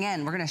just tuning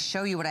in, we're going to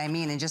show you what I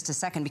mean in just a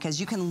second, because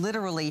you can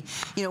literally,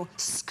 you know,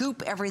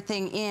 scoop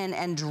everything in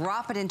and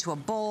drop it into a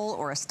bowl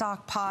or a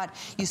stock pot.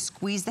 You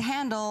squeeze the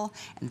handle,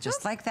 and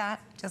just like that.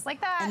 Just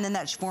like that. And then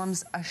that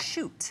forms a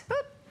chute. Boop.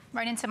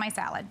 Right into my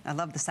salad. I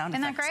love the sound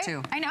effects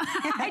too. I know.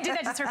 I do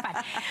that just for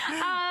fun.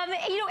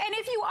 You know, and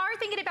if you are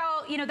thinking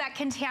about, you know, that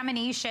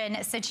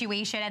contamination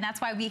situation, and that's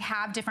why we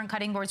have different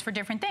cutting boards for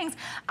different things,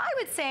 I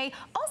would say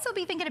also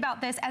be thinking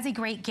about this as a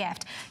great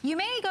gift. You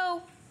may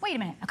go, wait a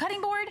minute, a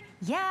cutting board?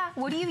 Yeah,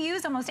 what do you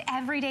use almost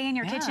every day in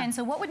your kitchen?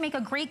 So what would make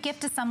a great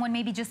gift to someone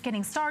maybe just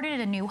getting started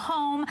at a new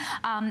home?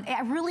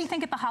 I really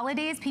think at the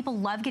holidays, people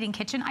love getting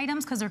kitchen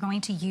items because they're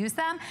going to use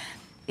them.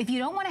 If you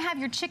don't want to have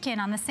your chicken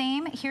on the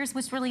same, here's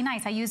what's really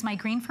nice. I use my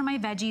green for my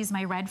veggies,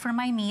 my red for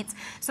my meats.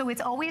 So it's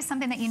always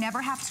something that you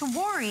never have to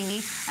worry.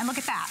 And look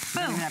at that.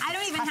 Boom. I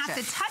don't even have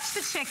to touch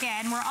the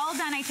chicken. We're all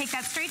done. I take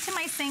that straight to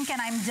my sink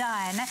and I'm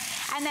done.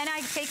 And then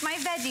I take my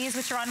veggies,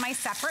 which are on my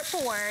separate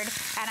board,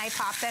 and I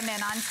pop them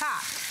in on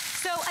top.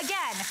 So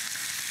again,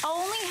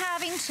 only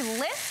having to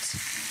lift,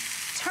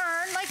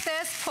 turn like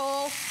this,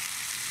 pull,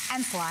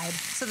 and slide.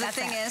 So the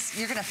thing is,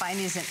 you're gonna find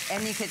these in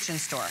any kitchen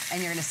store,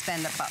 and you're gonna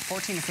spend about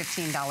 $14 or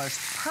 $15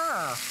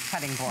 per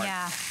cutting board.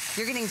 Yeah.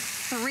 You're getting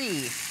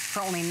 3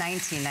 for only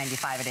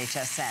 $19.95 at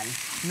HSN.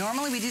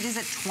 Normally we do these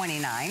at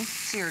 $29,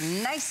 so your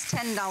nice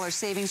 $10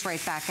 savings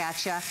right back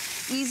at you.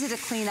 Easy to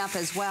clean up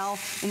as well.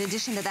 In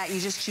addition to that, you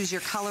just choose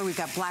your color. We've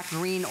got black,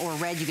 green, or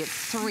red. You get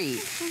 3.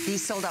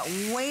 These sold out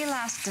way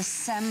last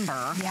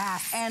December.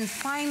 Yes. And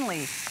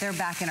finally, they're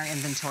back in our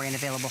inventory and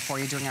available for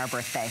you during our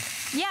birthday.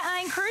 Yeah, and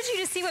I encourage you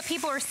to see what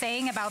people are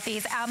saying about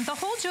these. The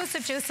whole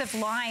Joseph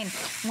line,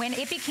 when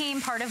it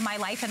became part of my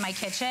life in my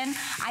kitchen,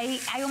 I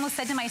almost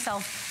said to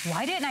myself,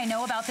 why didn't I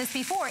know about this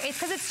before? It's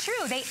because it's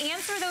true. They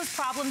answer those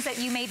problems that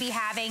you may be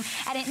having,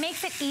 and it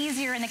makes it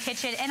easier in the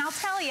kitchen. And I'll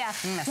tell you,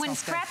 when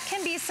prep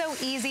can be so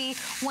easy,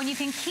 when you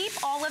can keep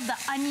all of the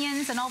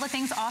onions and all the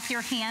things off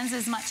your hands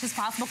as much as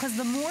possible, because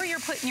the more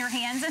you're putting your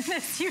hands in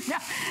this, you know,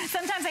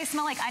 sometimes I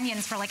smell like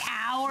onions for like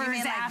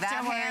hours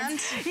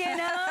afterwards. You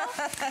know?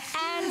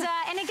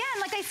 And again,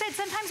 like I said,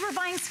 sometimes we're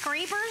buying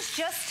scrapers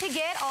just to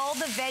get all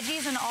the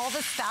veggies and all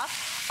the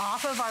stuff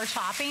off of our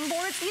chopping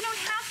boards. You don't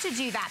have to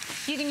do that.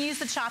 You can use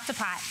the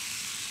Chop-to-Pot.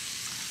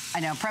 I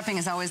know, prepping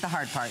is always the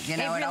hard part. You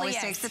know, it really always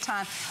takes the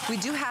time. We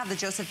do have the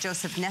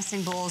Joseph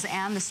nesting bowls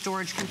and the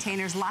storage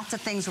containers. Lots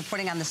of things we're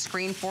putting on the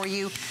screen for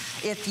you.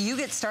 If you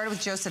get started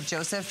with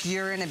Joseph,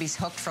 you're gonna be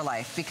hooked for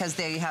life because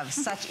they have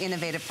such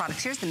innovative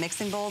products. Here's the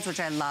mixing bowls, which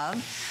I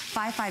love.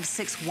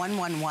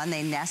 556111,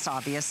 they nest,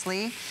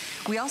 obviously.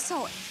 We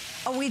also,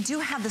 we do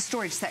have the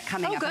storage set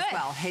coming up as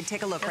well. Hey,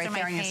 take a look right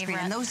there on your screen.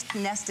 And those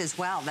nest as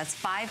well. That's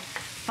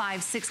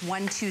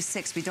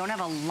 556126. We don't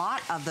have a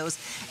lot of those,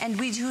 and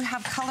we do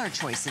have color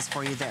choices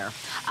for you there.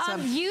 So,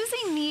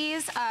 using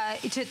these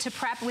to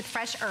prep with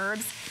fresh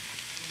herbs,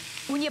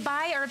 when you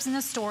buy herbs in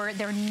the store,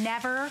 they're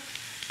never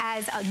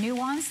as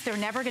nuanced. They're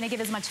never going to give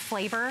as much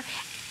flavor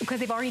because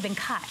they've already been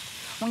cut.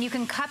 When you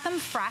can cut them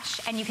fresh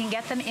and you can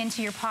get them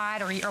into your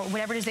pot or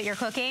whatever it is that you're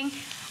cooking,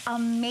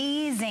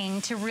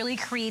 amazing to really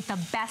create the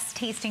best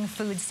tasting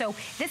food. So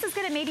this is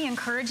gonna maybe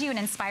encourage you and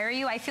inspire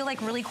you. I feel like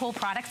really cool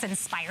products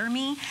inspire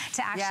me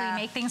to actually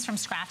make things from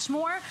scratch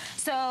more.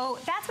 So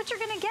that's what you're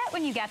gonna get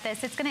when you get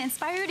this. It's gonna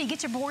inspire you to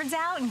get your boards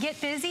out and get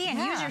busy and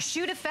use your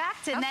shoot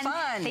effect, and then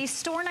they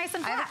store nice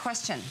and flat. I have a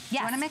question. Yes. Do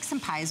you wanna make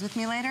some pies with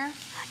me later?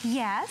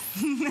 Yes.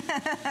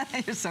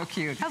 You're so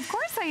cute. Of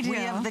course I do. We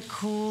have the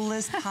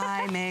coolest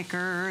pie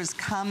makers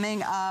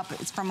coming up.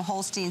 It's from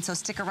Holstein, so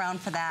stick around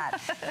for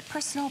that.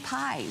 Personal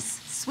pies,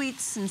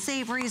 sweets and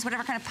savories,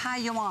 whatever kind of pie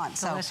you want.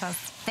 Delicious. So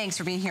thanks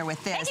for being here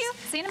with this. Thank you.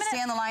 See you in a minute.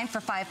 Stay on the line for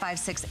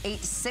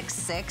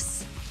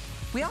 556866.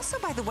 We also,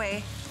 by the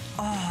way,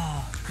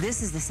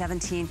 this is the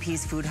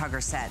 17-piece food hugger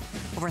set.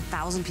 Over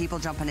 1,000 people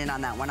jumping in on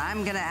that one.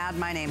 I'm gonna add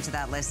my name to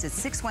that list. It's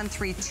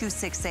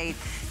 613268.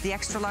 The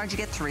extra large, you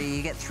get 3.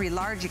 You get 3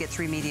 large, you get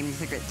 3 medium, you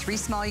get 3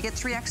 small, you get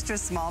 3 extra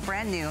small,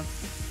 brand new.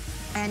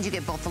 And you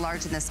get both the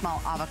large and the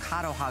small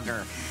avocado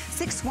hugger.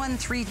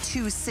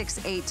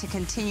 613268 to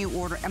continue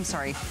order. I'm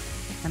sorry,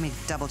 let me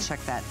double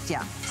check that.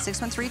 Yeah,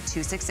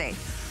 613268.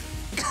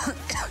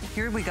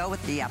 Here we go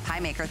with the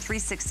pie maker.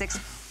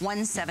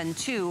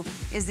 366172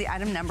 is the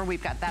item number.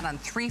 We've got that on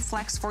 3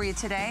 flex for you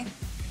today.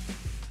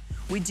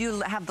 We do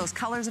have those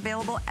colors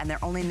available, and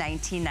they're only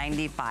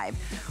 $19.95.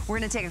 We're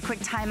gonna take a quick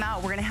time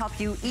out. We're gonna help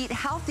you eat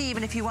healthy,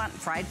 even if you want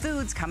fried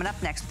foods, coming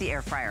up next with the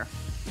air fryer.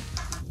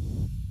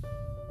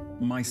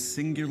 My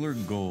singular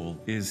goal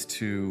is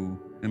to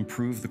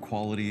improve the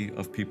quality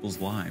of people's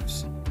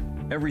lives.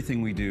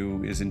 Everything we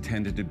do is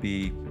intended to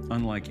be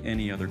unlike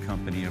any other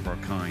company of our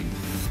kind.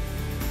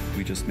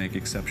 We just make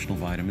exceptional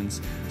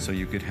vitamins so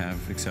you could have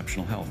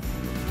exceptional health.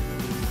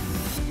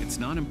 It's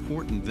not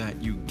important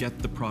that you get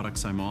the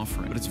products I'm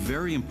offering, but it's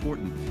very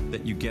important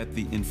that you get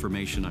the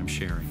information I'm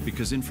sharing,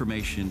 because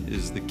information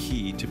is the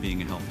key to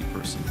being a healthy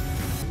person.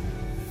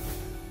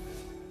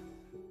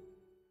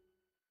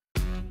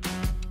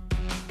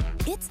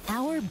 It's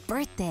our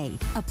birthday.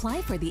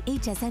 Apply for the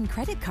HSN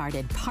credit card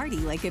and party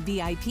like a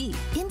VIP.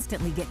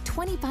 Instantly get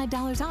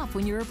 $25 off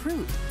when you're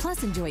approved.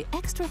 Plus enjoy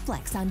extra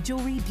flex on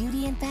jewelry,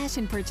 beauty, and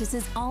fashion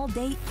purchases all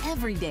day,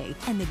 every day.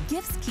 And the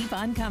gifts keep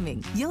on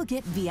coming. You'll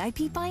get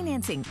VIP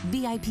financing,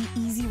 VIP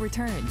easy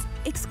returns,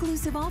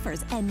 exclusive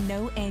offers, and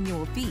no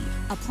annual fee.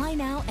 Apply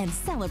now and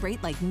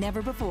celebrate like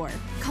never before.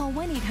 Call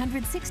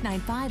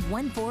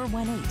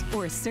 1-800-695-1418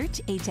 or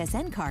search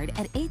HSN card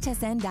at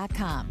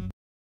hsn.com.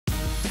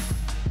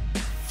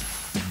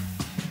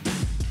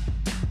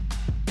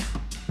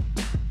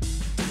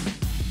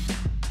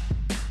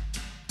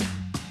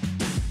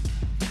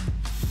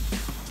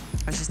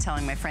 I was just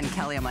telling my friend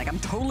Kelly, I'm like, I'm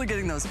totally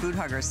getting those food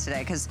huggers today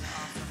because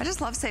I just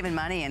love saving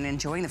money and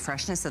enjoying the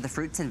freshness of the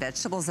fruits and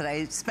vegetables that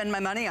I spend my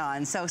money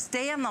on. So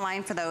stay on the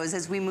line for those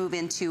as we move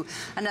into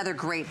another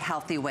great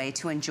healthy way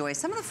to enjoy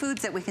some of the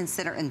foods that we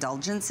consider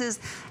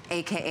indulgences,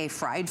 AKA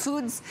fried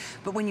foods.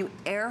 But when you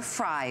air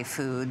fry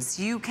foods,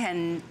 you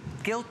can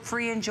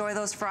guilt-free enjoy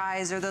those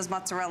fries or those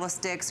mozzarella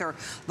sticks or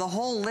the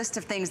whole list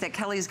of things that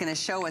Kelly's gonna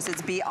show us.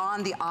 It's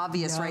beyond the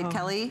obvious, right,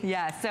 Kelly?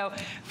 Yeah, so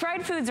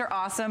fried foods are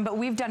awesome, but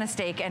we've done a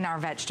steak and our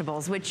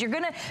vegetables, which you're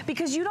gonna,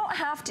 because you don't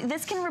have to,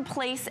 this can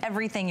replace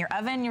everything, your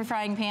oven, your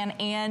frying pan,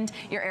 and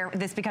your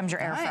this becomes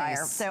your air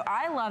fryer. So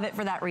I love it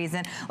for that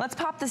reason. Let's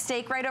pop the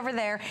steak right over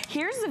there.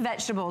 Here's the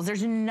vegetables.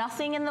 There's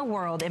nothing in the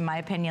world, in my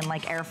opinion,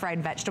 like air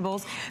fried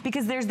vegetables,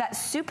 because there's that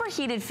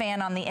superheated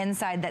fan on the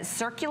inside that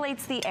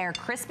circulates the air,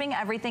 crisping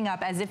everything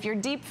up as if you're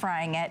deep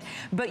frying it,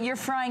 but you're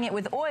frying it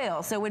with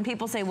oil. So when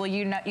people say, well,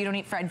 you don't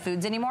eat fried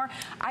foods anymore,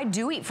 I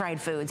do eat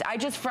fried foods. I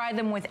just fry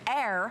them with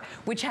air,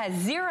 which has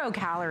 0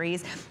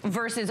 calories,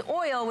 versus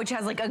oil, which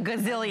has like a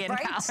gazillion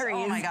calories.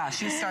 Oh my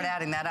gosh, you start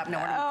adding that up. No,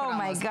 we're gonna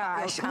put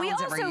on those pounds we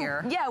also, every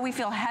year. Yeah, we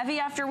feel heavy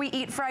after we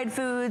eat fried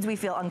foods. We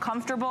feel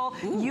uncomfortable.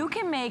 Ooh. You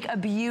can make a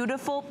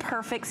beautiful,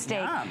 perfect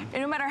steak.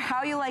 And no matter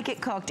how you like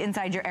it cooked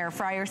inside your air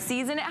fryer,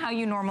 season it how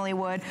you normally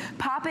would,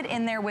 pop it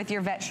in there with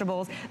your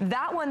vegetables.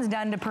 That one's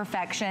done to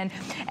perfection.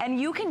 And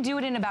you can do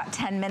it in about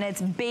 10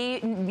 minutes.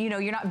 You know,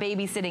 you're not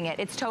babysitting it.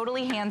 It's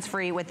totally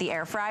hands-free with the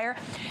air fryer.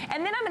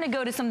 And then I'm gonna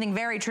go to something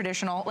very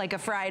traditional, like a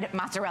fried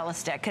mozzarella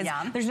stick, because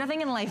there's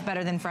nothing in life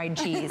better than fried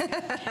cheese.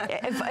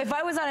 if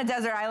I was on a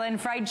desert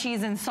island, fried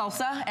cheese and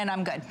salsa, and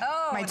I'm good.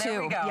 Oh, my there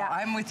two. we go. Yeah.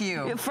 I'm with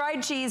you.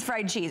 Fried cheese,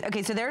 fried cheese.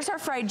 Okay, so there's our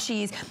fried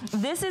cheese.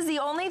 This is the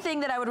only thing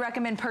that I would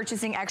recommend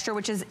purchasing extra,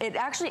 which is it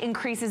actually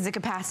increases the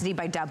capacity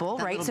by double,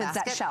 right? So it's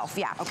that shelf,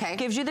 Okay.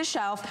 Gives you the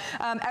shelf.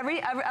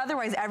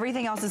 Otherwise,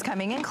 everything else is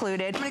coming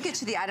included. I'm gonna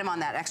get you the item on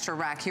that extra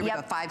rack. Here we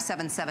go,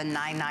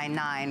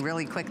 577-999.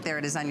 Really quick, there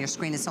it is on your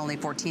screen. It's only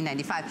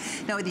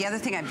 $14.95. Now, the other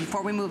thing,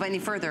 before we move any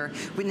further,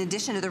 in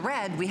addition to the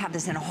red, we have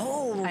this in a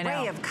whole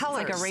array of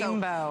colors. It's like a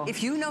rainbow. So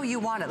if you know you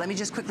want it, let me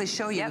just quickly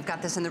show you. We've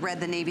got this in the red,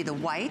 the navy, the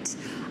white.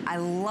 I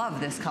love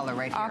this color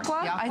right here.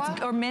 Aqua?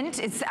 Or mint.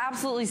 It's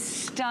absolutely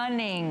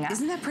stunning.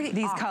 Isn't that pretty?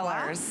 These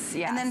colors.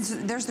 Yeah. And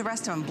then there's the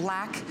rest of them.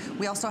 Black.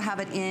 We also have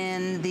it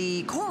in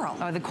the coral.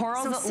 Oh, the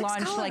coral that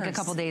launched like a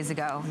couple days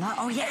ago.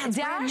 Oh yeah, it's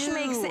Dash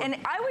makes it, and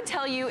I would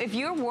tell you, if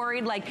you're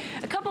worried, like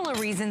a couple of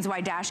reasons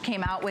why Dash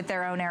came out with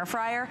their own air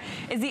fryer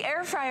is the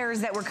air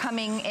fryers that were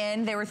coming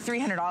in, they were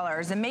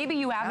 $300, and maybe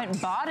you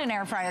haven't bought an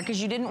air fryer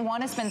because you didn't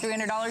want to spend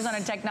 $300 on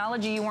a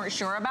technology you weren't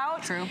sure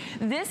about. True.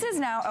 This is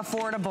now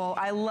affordable.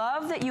 I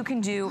love that you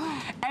can do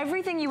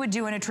everything you would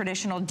do in a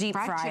traditional deep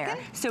fryer.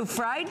 Chicken? So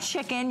fried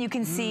chicken, you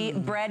can see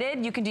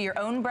breaded, you can do your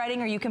own breading,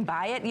 or you can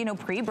buy it, you know,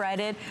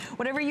 pre-breaded,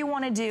 whatever you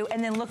want to do.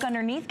 And then look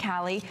underneath,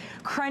 Callie,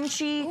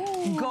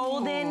 crunchy,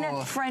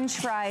 golden French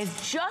fries,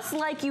 just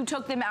like you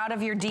took them out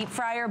of your deep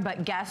fryer,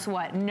 but guess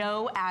what?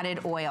 No added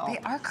oil. They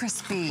are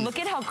crispy. Look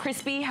at how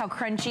crispy, how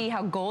crunchy,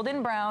 how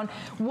golden brown.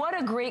 What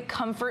a great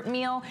comfort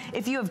meal.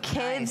 If you have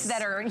kids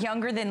that are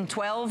younger than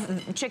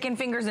 12, chicken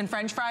fingers and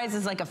French fries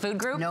is like a food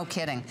group. No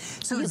kidding.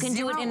 So you can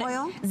do it in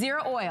oil?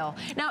 Zero oil.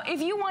 Now,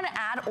 if you want to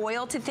add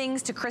oil to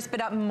things to crisp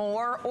it up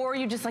more, or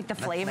you just like the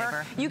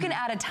flavor, you can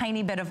add a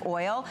tiny bit of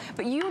oil,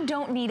 but you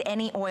don't need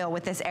any oil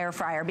with this air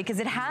fryer because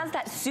it has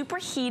that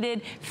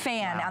superheated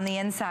fan on the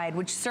inside,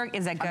 which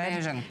is that good?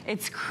 Amazing.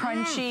 It's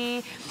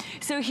crunchy.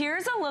 So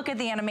here's a look at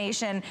the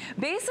animation.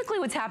 Basically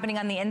what's happening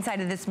on the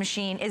inside of this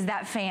machine is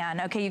that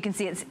fan. Okay, you can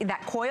see it's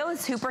that coil is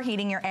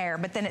superheating your air,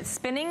 but then it's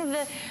spinning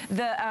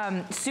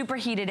the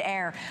superheated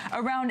air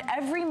around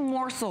every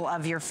morsel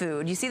of your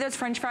food. You see those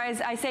French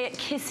fries? I say it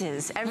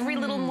kisses every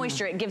little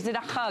moisture. It gives it a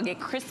hug. It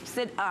crisps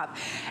it up.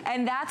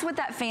 And that's what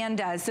that fan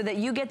does, so that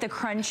you get the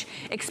crunch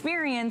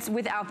experience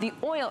without the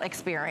oil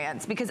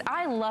experience, because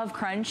I love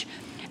crunch.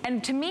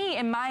 And to me,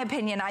 in my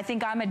opinion, I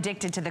think I'm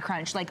addicted to the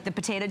crunch, like the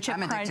potato chip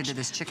crunch. I'm addicted to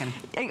this chicken.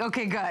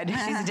 Okay, good.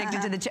 She's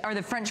addicted to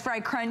the French fry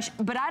crunch,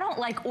 but I don't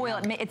like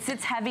oil. It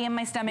sits heavy in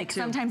my stomach,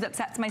 sometimes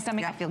upsets my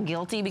stomach. I feel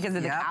guilty because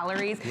of the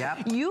calories.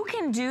 You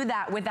can do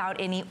that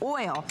without any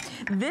oil.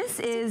 This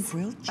is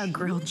a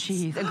grilled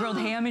cheese, a grilled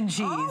ham and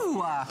cheese.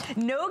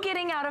 No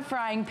getting out of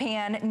frying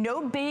pan,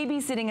 no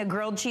babysitting a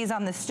grilled cheese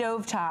on the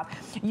stovetop.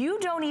 You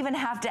don't even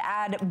have to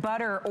add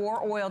butter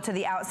or oil to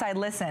the outside.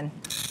 Listen.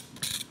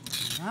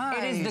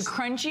 It is the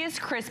crunchiest,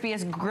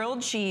 crispiest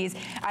grilled cheese.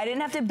 I didn't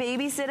have to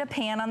babysit a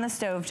pan on the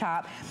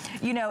stovetop.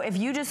 You know, if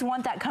you just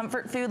want that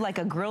comfort food like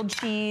a grilled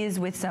cheese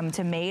with some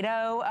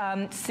tomato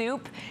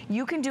soup,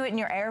 you can do it in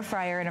your air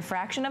fryer in a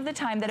fraction of the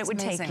time that it would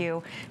take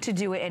you to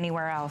do it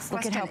anywhere else.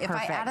 Look at how perfect.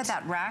 If I added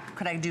that rack,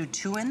 could I do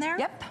 2 in there?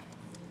 Yep.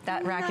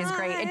 That rack is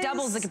great. It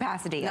doubles the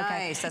capacity. Nice,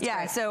 okay? That's yeah,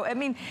 great. so I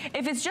mean,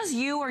 if it's just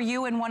you or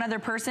you and one other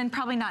person,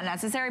 probably not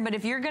necessary, but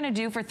if you're gonna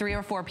do for 3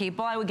 or 4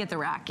 people, I would get the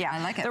rack, yeah.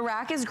 I like it. The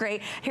rack is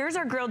great. Here's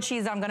our grilled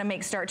cheese I'm gonna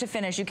make start to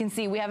finish. You can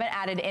see we haven't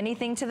added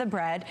anything to the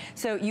bread,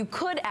 so you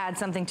could add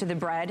something to the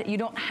bread. You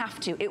don't have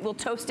to. It will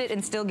toast it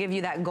and still give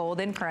you that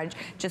golden crunch.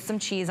 Just some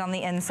cheese on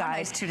the inside. How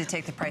nice, too, to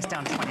take the price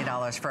down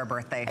 $20 for a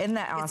birthday. Isn't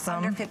that awesome? It's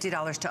under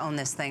 $50 to own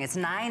this thing. It's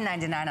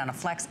 $9.99 on a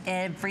Flex.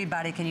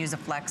 Everybody can use a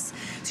Flex.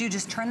 So you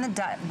just turn the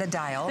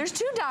dial. There's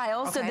 2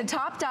 dials. Okay. So the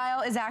top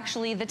dial is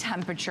actually the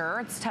temperature.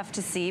 It's tough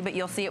to see, but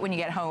you'll see it when you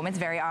get home. It's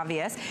very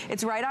obvious.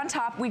 It's right on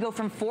top. We go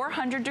from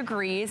 400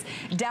 degrees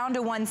down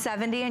to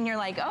 170, and you're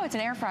like, oh, it's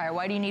an air fryer.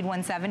 Why do you need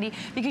 170?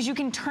 Because you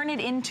can turn it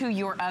into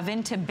your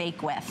oven to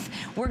bake with.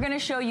 We're gonna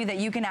show you that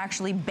you can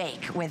actually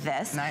bake with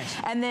this. Nice.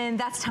 And then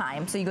that's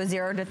time. So you go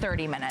 0 to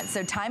 30 minutes.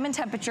 So time and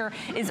temperature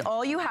is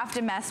all you have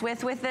to mess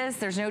with this.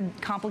 There's no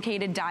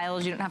complicated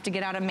dials. You don't have to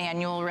get out a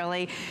manual,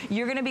 really.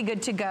 You're gonna be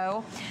good to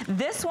go.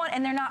 This one,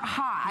 and they're not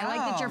hot. I like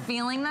that you're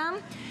feeling them.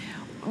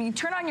 You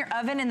turn on your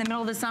oven in the middle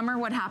of the summer,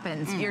 what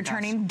happens? You're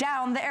turning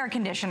down the air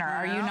conditioner,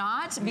 are you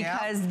not?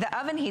 Because the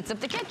oven heats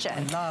up the kitchen.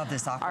 I love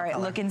this aqua All right,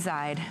 color. look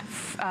inside.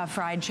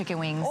 Fried chicken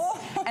wings.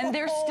 And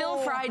they're still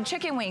fried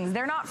chicken wings.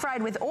 They're not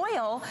fried with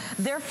oil,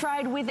 they're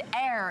fried with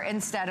air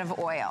instead of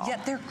oil.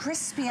 Yet they're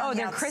crispy on the outside.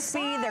 They're crispy,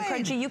 they're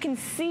crunchy. You can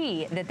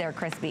see that they're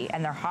crispy,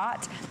 and they're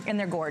hot, and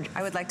they're gorgeous.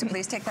 I would like to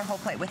please take their whole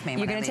plate with me.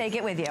 You're gonna take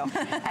it with you.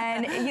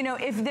 And you know,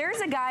 if there's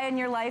a guy in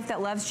your life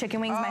that loves chicken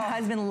wings, my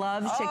husband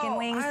loves chicken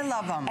wings. I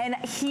love them. And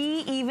he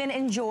even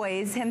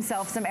enjoys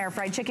himself some air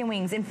fried chicken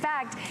wings. In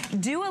fact,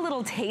 do a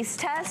little taste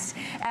test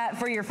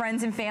for your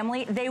friends and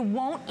family. They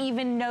won't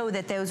even know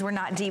that those were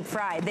not deep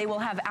fried. They will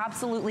have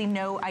absolutely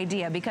no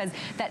idea, because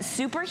that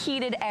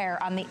superheated air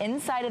on the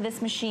inside of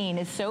this machine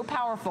is so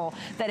powerful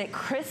that it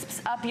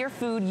crisps up your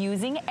food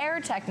using air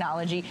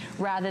technology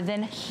rather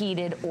than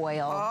heated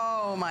oil.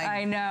 Oh my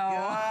I know.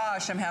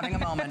 gosh, I'm having a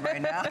moment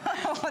right now.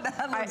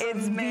 That looks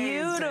it's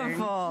amazing.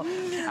 beautiful. All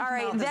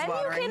right, Mouth is then you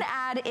watering. can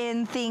add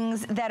in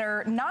things that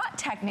are not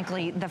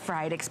technically the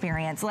fried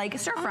experience, like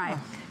stir fry.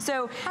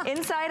 So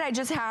inside I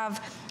just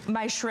have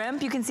my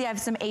shrimp. You can see I have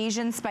some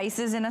Asian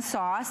spices in a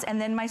sauce, and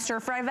then my stir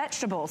fry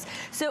vegetables.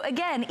 So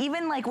again,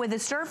 even like with a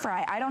stir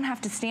fry, I don't have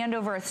to stand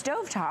over a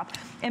stovetop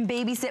and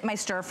babysit my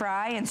stir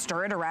fry and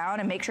stir it around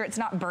and make sure it's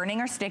not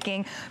burning or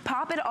sticking.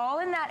 Pop it all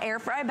in that air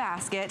fry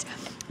basket,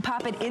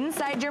 pop it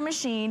inside your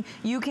machine.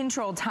 You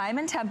control time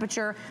and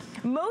temperature.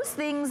 Most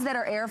things that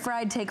are air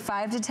fried take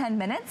 5 to 10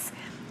 minutes.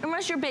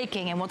 Unless you're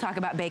baking, and we'll talk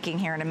about baking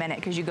here in a minute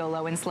because you go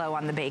low and slow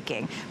on the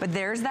baking. But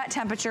there's that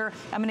temperature.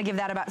 I'm gonna give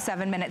that about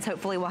 7 minutes.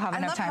 Hopefully we'll have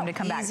enough time to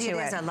come back to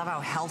it. I love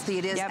how healthy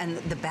it is. And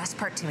the best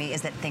part to me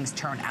is that things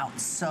turn out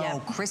so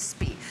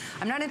crispy.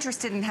 I'm not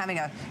interested in having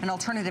an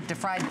alternative to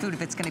fried food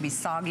if it's gonna be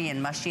soggy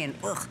and mushy and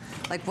ugh.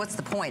 Like, what's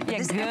the point?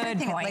 But Yeah,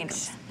 good point. Like,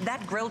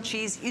 that grilled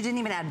cheese, you didn't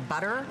even add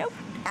butter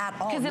at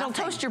all. Because it'll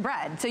toast your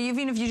bread. So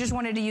even if you just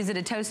wanted to use it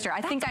as a toaster. I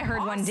think I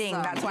heard one ding.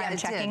 That's why I'm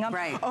checking them.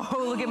 Right.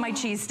 Oh, look at my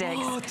cheese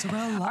sticks.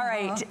 All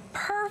right,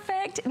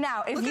 perfect.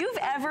 Now, if you've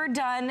ever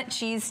done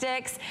cheese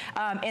sticks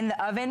in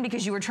the oven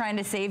because you were trying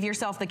to save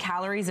yourself the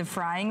calories of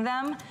frying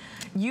them,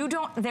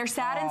 they're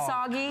sad and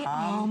soggy.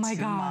 Oh my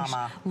gosh,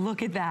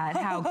 look at that.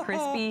 How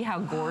crispy, how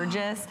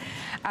gorgeous,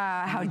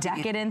 how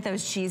decadent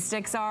those cheese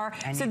sticks are.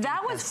 So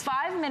that was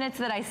 5 minutes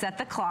that I set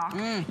the clock.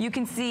 You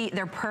can see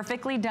they're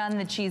perfectly done.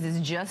 The cheese is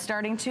just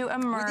starting to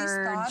emerge.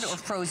 Were these thawed or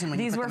frozen when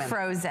you put them in? These were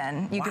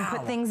frozen. You can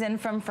put things in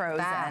from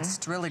frozen.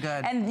 Fast, really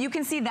good. And you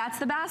can see that's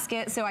the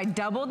basket. So I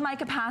doubled my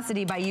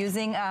capacity by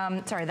using,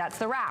 sorry, that's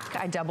the rack.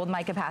 I doubled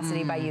my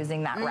capacity by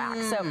using that rack.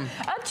 So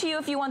up to you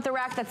if you want the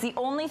rack. That's the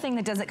only thing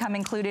that doesn't come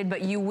included,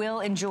 but you will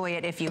enjoy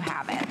it if you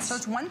have it. So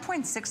it's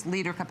 1.6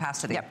 liter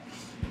capacity. Yep.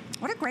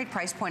 What a great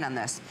price point on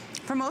this.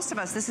 For most of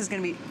us, this is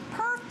gonna be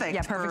perfect.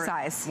 Yeah, perfect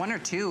size. 1 or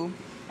 2.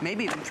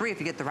 Maybe even 3 if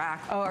you get the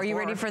rack. Oh, are you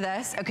ready for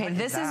this? Okay,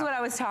 this is what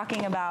I was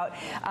talking about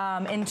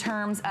in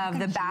terms of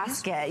the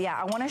basket. Yeah,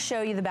 I want to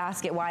show you the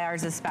basket, why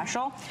ours is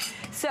special.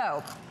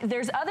 So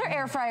there's other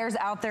air fryers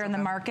out there in the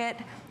market.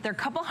 They're a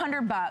couple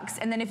 $100,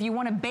 and then if you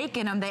want to bake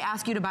in them, they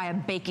ask you to buy a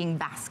baking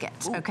basket,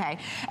 okay?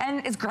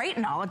 And it's great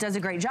and all, it does a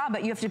great job,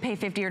 but you have to pay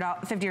 $50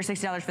 or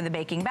 $60 for the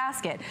baking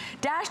basket.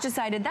 Dash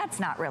decided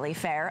that's not really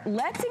fair.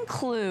 Let's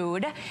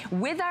include,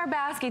 with our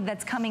basket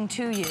that's coming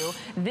to you,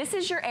 this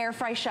is your air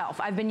fry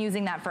shelf. I've been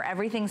using that for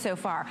everything so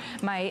far.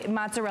 My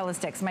mozzarella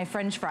sticks, my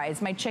French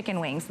fries, my chicken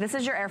wings. This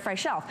is your air fry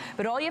shelf.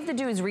 But all you have to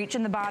do is reach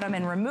in the bottom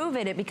and remove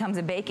it, it becomes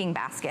a baking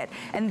basket.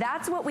 And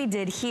that's what we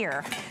did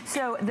here.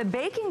 So the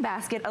baking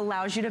basket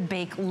allows you you to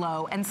bake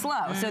low and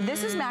slow. So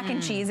this is mac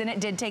and cheese, and it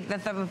did take the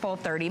full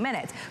 30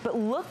 minutes. But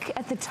look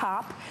at the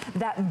top,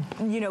 that,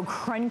 you know,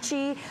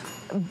 crunchy,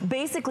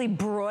 basically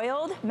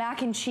broiled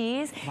mac and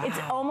cheese. Wow. It's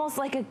almost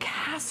like a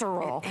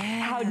casserole.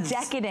 How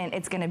decadent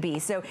it's gonna be.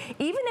 So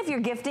even if you're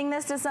gifting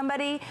this to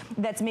somebody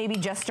that's maybe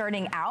just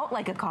starting out,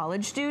 like a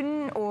college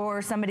student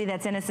or somebody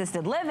that's in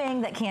assisted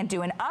living that can't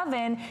do an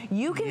oven,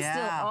 you can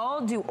still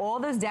all do all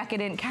those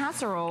decadent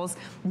casseroles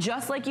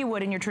just like you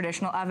would in your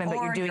traditional oven, but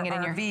you're doing it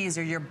in your RVs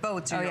or your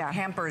boats or your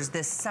campers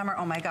this summer.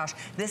 Oh my gosh,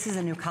 this is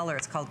a new color.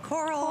 It's called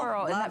Coral.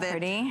 Coral, isn't that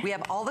pretty? We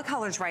have all the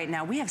colors right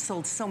now. We have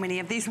sold so many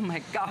of these. Oh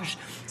my gosh,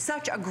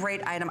 such a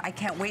great item. I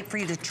can't wait for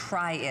you to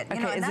try it.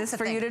 You know, is this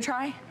for you to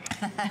try?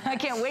 I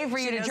can't wait for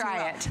you to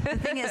try it. The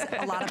thing is,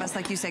 a lot of us,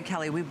 like you said,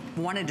 Kelly, we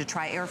wanted to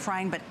try air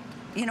frying, but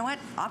you know what?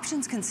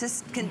 Options can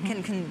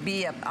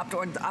be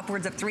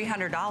upwards of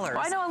 $300.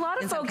 Well, I know a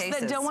lot of folks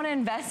that don't want to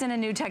invest in a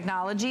new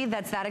technology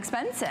that's that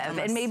expensive,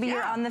 and maybe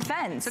you're on the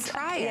fence. So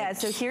try it. Yeah.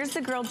 So here's the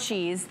grilled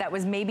cheese. That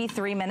was maybe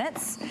 3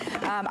 minutes.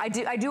 I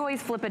do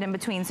always flip it in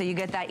between so you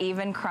get that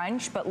even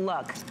crunch. But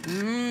look,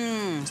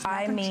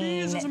 I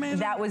mean,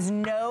 that was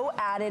no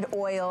added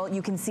oil.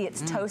 You can see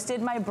it's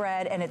toasted my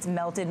bread and it's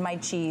melted my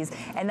cheese.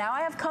 And now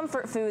I have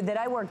comfort food that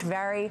I worked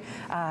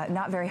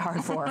not very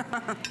hard for,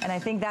 and I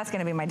think that's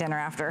going to be my dinner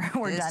after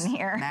we're done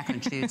here. Mac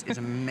and cheese is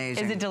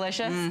amazing. Is it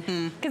delicious?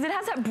 Because it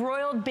has that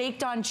broiled,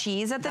 baked on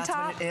cheese at the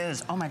top. That's what it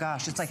is. Oh my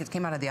gosh, it's like it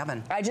came out of the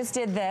oven. I just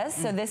did this.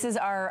 So this is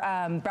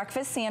our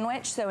breakfast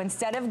sandwich. So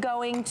instead of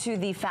going to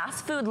the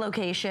fast food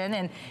location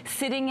and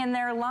sitting in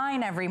their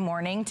line every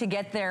morning to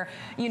get their,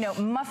 you know,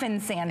 muffin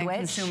sandwich.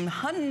 And consume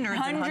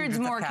hundreds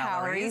more of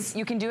calories.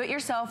 You can do it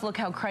yourself. Look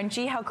how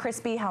crunchy, how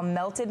crispy, how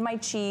melted my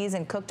cheese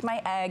and cooked my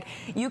egg.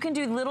 You can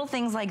do little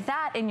things like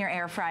that in your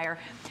air fryer.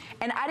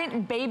 And I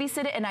didn't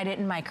babysit it and I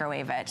didn't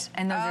microwave it.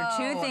 And those are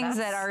two things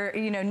that are,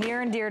 you know, near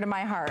and dear to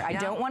my heart. I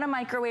don't want to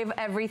microwave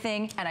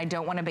everything and I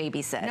don't want to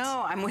babysit.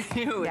 No, I'm with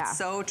you. It's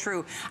so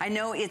true. I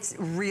know it's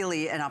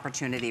really an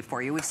opportunity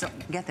for you. We've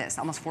get this,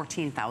 almost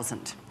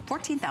 14,000.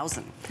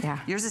 14,000. Yeah.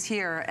 Yours is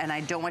here, and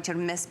I don't want you to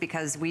miss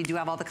because we do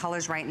have all the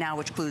colors right now,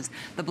 which includes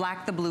the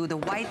black, the blue, the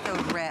white,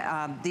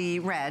 the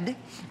red.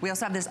 We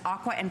also have this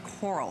aqua and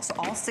coral. So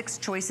all 6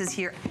 choices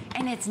here,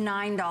 and it's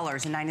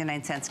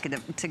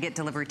 $9.99 to get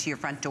delivered to your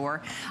front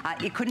door.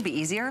 It couldn't be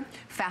easier,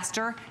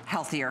 faster,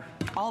 healthier.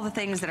 All the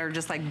things that are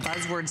just like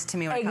buzzwords to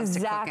me when it comes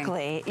to cooking.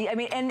 Exactly. I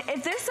mean, and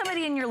if there's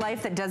somebody in your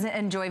life that doesn't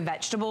enjoy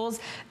vegetables,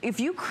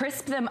 if you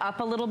crisp them up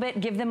a little bit,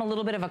 give them a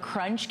little bit of a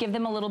crunch, give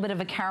them a little bit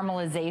of a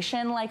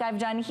caramelization like I've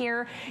done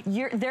here,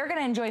 they're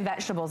gonna enjoy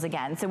vegetables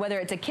again. So whether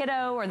it's a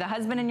kiddo or the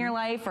husband in your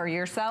life or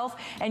yourself,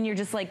 and you're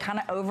just like kind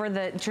of over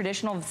the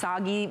traditional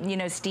soggy, you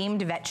know,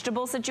 steamed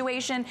vegetable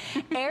situation,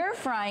 air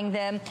frying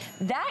them,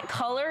 that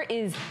color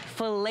is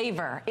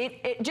flavor.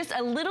 It just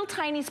a little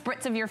tiny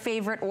spritz of your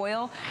favorite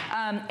oil.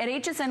 At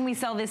HSN we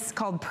sell this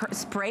called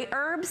spray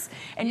herbs,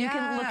 and you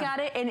can look at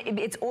it and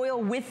it's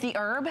oil with the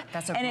herb.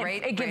 That's a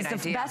great It gives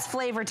the best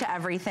flavor to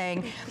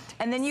everything.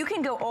 And then you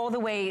can go all the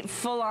way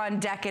full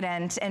on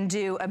decadent and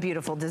do a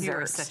beautiful dessert.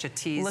 You're such a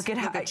tease. Look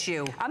at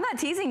you. I'm not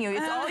teasing you.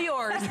 It's all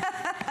yours.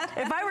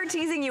 If I were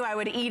teasing you, I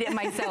would eat it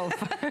myself.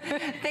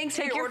 Thanks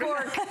for your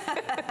fork.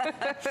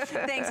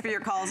 Thanks for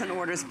your calls and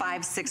orders.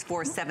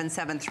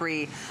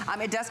 564-773.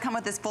 It does come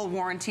with this full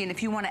warranty, and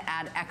if you want to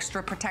add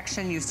extra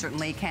protection, you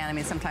certainly can. I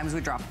mean, sometimes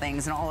we drop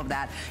things and all of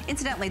that.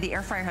 Incidentally, the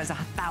air fryer has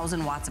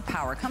 1,000 watts of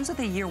power. It comes with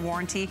a year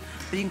warranty,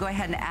 but you can go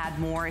ahead and add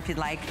more if you'd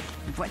like.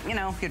 But you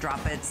know, if you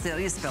drop it, still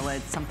you spill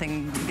it,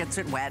 something gets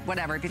it wet,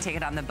 whatever. If you take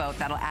it on the boat,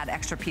 that'll add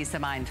extra peace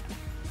of mind.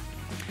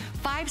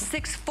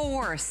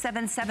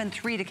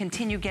 564-773 to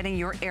continue getting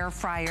your air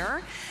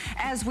fryer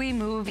as we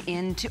move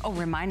into,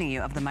 reminding you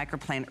of the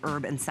microplane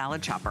herb and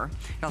salad chopper.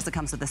 It also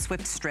comes with a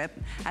Swift strip.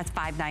 That's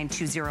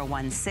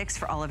 592016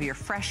 for all of your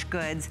fresh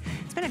goods.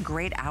 It's been a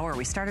great hour.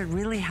 We started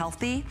really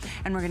healthy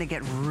and we're gonna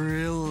get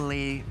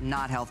really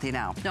not healthy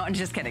now. No, I'm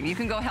just kidding. You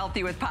can go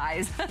healthy with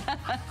pies.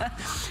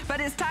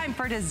 But it's time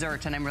for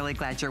dessert, and I'm really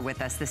glad you're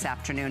with us this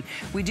afternoon.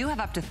 We do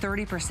have up to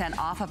 30%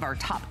 off of our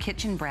top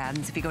kitchen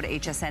brands. If you go to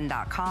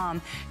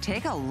hsn.com,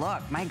 take a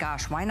look. My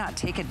gosh, why not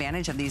take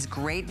advantage of these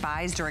great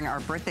buys during our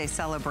birthday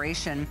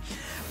celebration?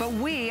 But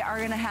we are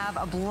gonna have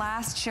a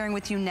blast sharing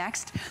with you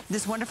next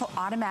this wonderful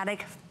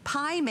automatic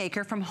pie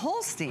maker from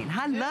Holstein.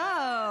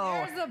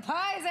 Hello. There's the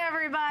pies,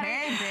 everybody.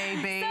 Hey,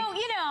 baby. So,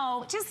 you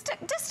know, just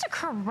to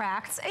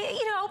correct,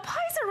 you know,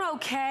 pies are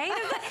okay.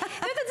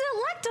 They're the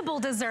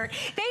delectable dessert.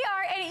 They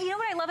are, and you know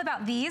what I love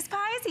about these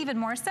pies, even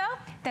more so?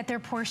 That they're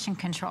portion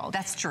controlled.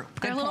 That's true.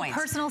 They're little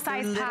personal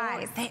sized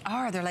pies. They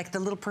are. They're like the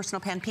little personal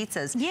pan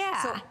pizzas. Yeah.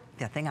 So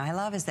the thing I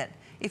love is that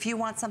if you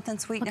want something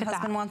sweet and your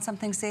husband wants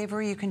something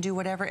savory, you can do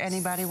whatever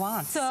anybody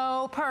wants.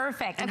 So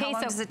perfect. And how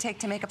long does it take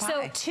to make a pie?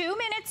 So 2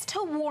 minutes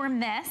to warm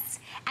this,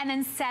 and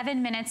then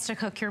 7 minutes to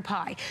cook your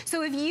pie.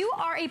 So if you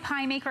are a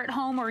pie maker at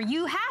home, or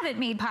you haven't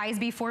made pies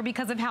before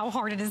because of how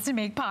hard it is to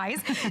make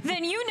pies,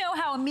 then you know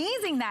how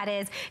amazing that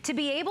is to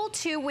be able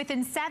to,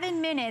 within 7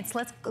 minutes,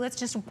 let's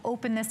just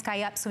open this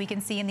guy up so we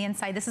can see in the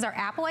inside. This is our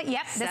apple.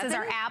 Yep, this is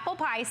our apple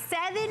pie.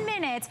 7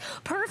 minutes,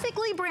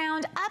 perfectly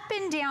browned, up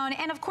and down.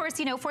 And of course,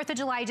 you know, 4th of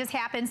July just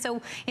happened,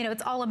 so you know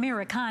it's all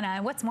Americana.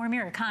 And what's more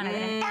Americana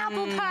than an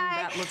apple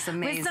pie? That looks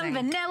amazing. With some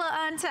vanilla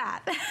on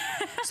top.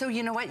 So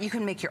you know what? You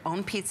can make your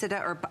own pizza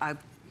dough or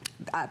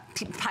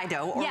pie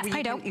dough, or you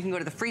can go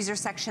to the freezer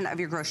section of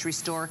your grocery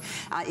store.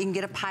 You can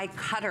get a pie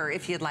cutter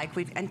if you'd like.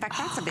 In fact,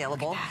 that's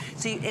available.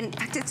 So in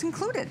fact, it's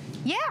included.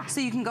 Yeah.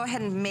 So you can go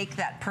ahead and make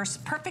that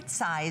perfect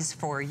size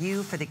for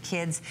you, for the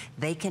kids.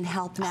 They can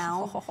help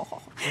now. Look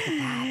at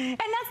that. And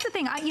that's the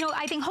thing. You know,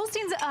 I think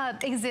Holsteins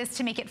exist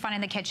to make it fun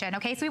in the kitchen.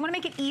 Okay, so we want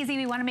to make it easy.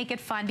 We want to make it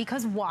fun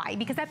because why?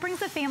 Because that brings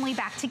the family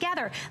back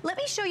together. Let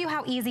me show you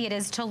how easy it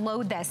is to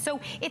load this. So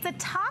it's a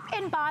top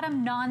and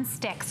bottom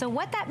non-stick. So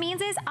what that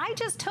means is I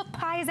just took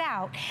pies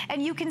out,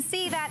 and you can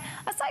see that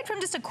aside from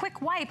just a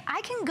quick wipe,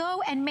 I can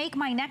go and make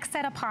my next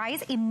set of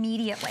pies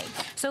immediately.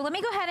 So let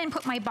me go ahead and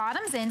put my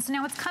bottoms in. So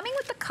now it's coming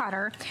with the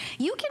cutter.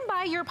 You can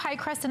buy your pie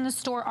crust in the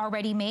store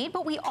already made,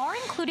 but we are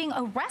including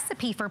a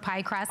recipe for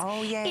pie crust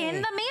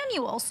in the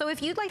manual. So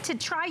if you'd like to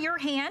try your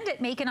hand at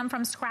making them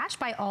from scratch,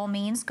 by all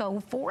means,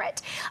 go for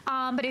it.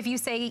 But if you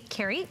say,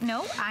 Carrie,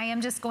 no, I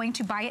am just going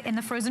to buy it in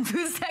the frozen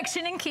food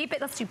section and keep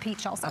it. Let's do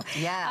peach also.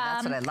 Yeah,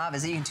 that's what I love,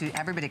 is that you can do,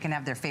 everybody can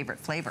have their favorite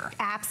flavor.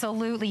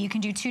 Absolutely. You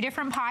can do 2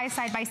 different pies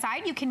side by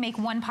side. You can make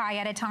 1 pie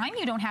at a time.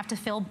 You don't have to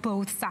fill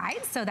both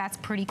sides, so that's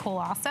pretty cool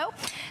also.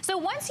 So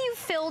once you've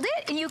filled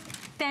it, and you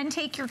then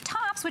take your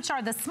tops, which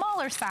are the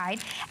smaller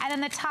side, and then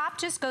the top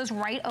just goes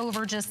right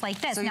over just like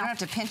this. So you don't have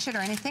to pinch it or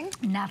anything?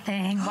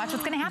 Nothing. Watch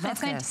what's going to happen.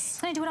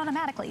 It's going to do it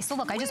automatically. So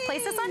look, I just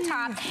place this on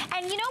top,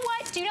 and you know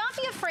what? Do not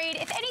be afraid.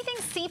 If anything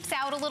seeps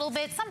out a little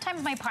bit,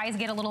 sometimes my pies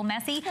get a little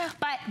messy,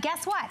 but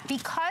guess what?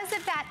 Because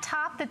of that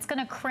top that's going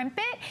to crimp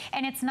it,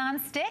 and it's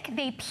non-stick,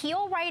 they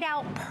peel right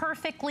out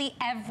perfectly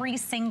every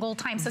single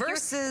time. So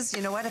versus,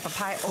 you know what, if a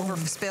pie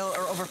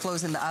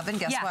overflows in the oven,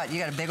 guess what? You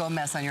got a big old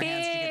mess on your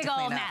hands to get to clean up.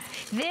 Big old mess.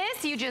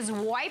 This, you just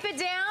wipe it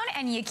down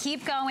and you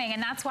keep going,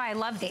 and that's why I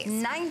love these.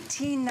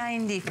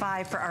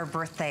 $19.95 for our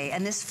birthday,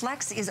 and this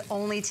flex is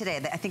only today.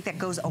 I think that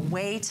goes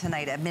away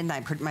tonight at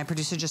midnight. My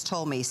producer just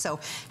told me. So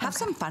have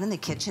some fun in the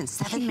kitchen.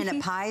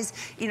 7-minute pies.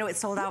 You know, it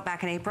sold out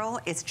back in April.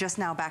 It's just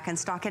now back in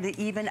stock at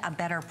even a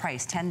better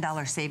price.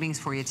 $10 savings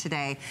for you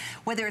today.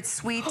 Whether it's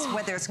sweet,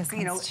 whether it's,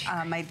 you know,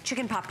 my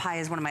chicken pot pie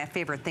is one of my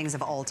favorite things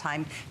of all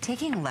time.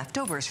 Taking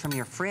leftovers from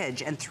your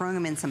fridge and throwing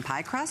them in some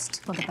pie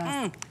crust. Look at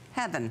that.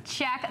 Heaven.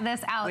 Check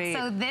this out. Wait.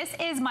 So this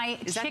is my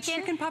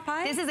chicken pot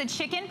pie? This is a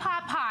chicken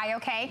pot pie,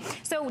 okay?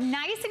 So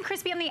nice and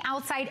crispy on the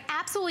outside,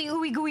 absolutely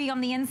ooey gooey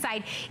on the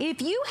inside.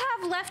 If you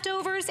have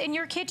leftovers in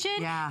your kitchen,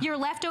 your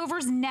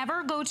leftovers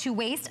never go to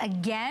waste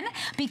again,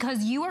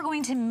 because you are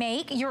going to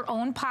make your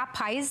own pot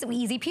pies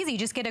easy peasy. You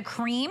just get a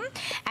cream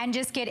and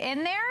just get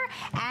in there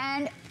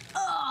and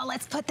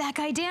let's put that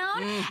guy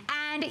down.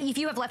 And if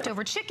you have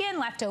leftover chicken,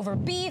 leftover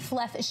beef,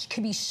 it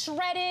could be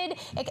shredded.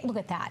 Look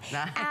at that.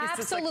 Nice.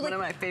 Absolutely. It's like one of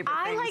my favorite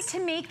things. I like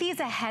to make these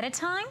ahead of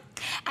time,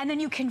 and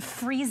then you can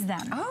freeze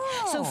them.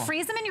 So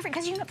freeze them in your,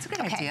 because you know, it's a good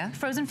idea.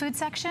 Frozen food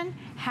section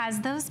has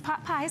those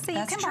pot pies that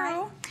you can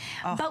buy.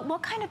 But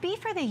what kind of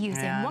beef are they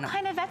using? What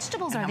kind of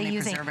vegetables are they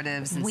using?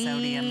 Preservatives and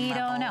sodium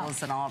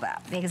levels and all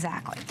that.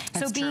 Exactly.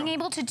 So being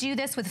able to do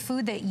this with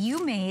food that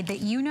you made,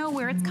 that you know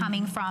where it's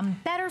coming from,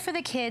 better for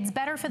the kids,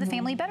 better for the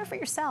family, better for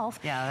yourself.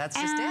 Yeah, that's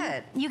just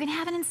it. You can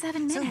have it in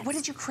 7 minutes. So what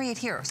did you create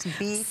here? Some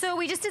beef? So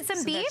we just did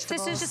some beef.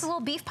 Vegetables. This is just a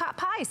little beef pot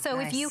pie. So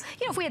if you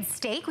know, if we had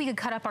steak, we could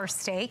cut up our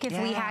steak. If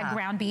we had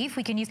ground beef,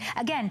 we can use,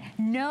 again,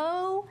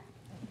 no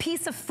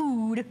piece of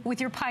food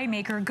with your pie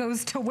maker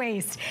goes to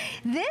waste.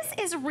 This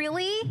is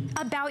really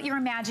about your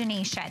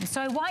imagination.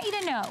 So I want you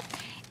to know,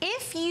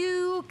 if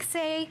you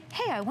say,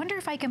 hey, I wonder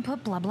if I can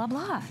put blah, blah,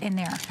 blah in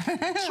there,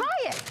 try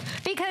it.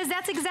 Because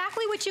that's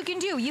exactly what you can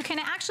do. You can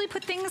actually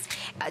put things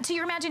to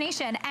your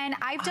imagination. And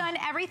I've done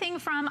everything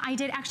from, I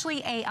did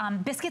actually a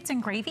biscuits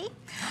and gravy.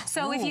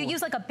 So if you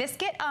use like a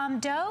biscuit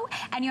dough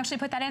and you actually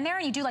put that in there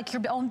and you do like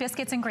your own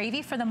biscuits and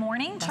gravy for the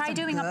morning, try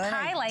doing a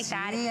pie like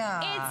that.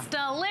 It's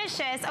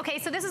delicious. Okay,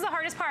 so this is the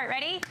hardest part.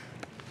 Ready?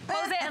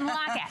 Close it and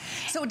lock it.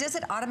 So does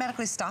it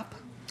automatically stop?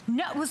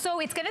 No,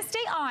 so it's gonna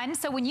stay on.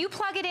 So when you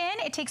plug it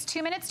in, it takes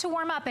 2 minutes to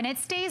warm up and it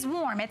stays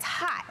warm. It's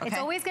hot. It's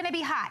always gonna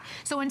be hot.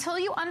 So until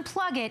you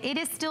unplug it, it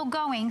is still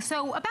going.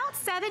 So about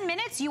 7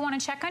 minutes, you wanna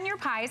check on your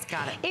pies.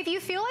 Got it. If you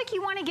feel like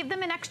you wanna give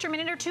them an extra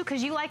minute or two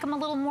because you like them a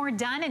little more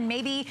done and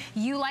maybe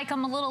you like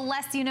them a little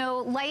less, you know,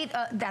 light,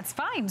 that's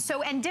fine.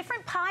 So, and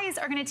different pies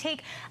are gonna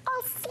take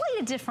a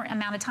slightly different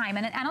amount of time.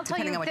 And I'll tell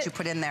you- Depending on what you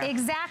put in there.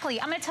 Exactly.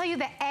 I'm gonna tell you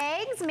the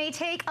eggs may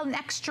take an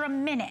extra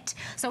minute.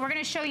 So we're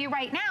gonna show you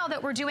right now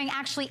that we're doing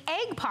actually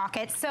egg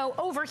pockets. So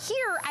over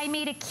here, I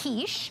made a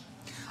quiche.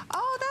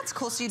 Oh, that's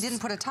cool. So you didn't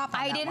put a top on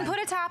that one. I didn't put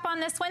a top on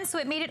this one, so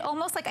it made it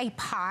almost like a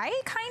pie,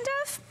 kind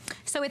of.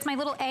 So it's my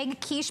little egg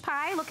quiche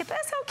pie. Look at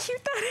this, how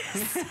cute that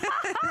is.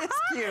 It's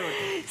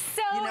cute.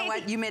 So you know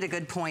what? You made a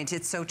good point.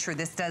 It's so true.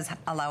 This does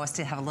allow us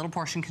to have a little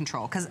portion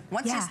control, because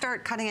once you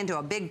start cutting into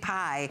a big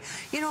pie,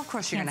 you know, of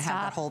course, you're going to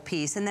have the whole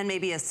piece, and then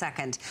maybe a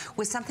second.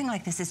 With something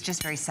like this, it's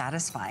just very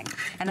satisfying.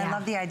 And I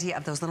love the idea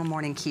of those little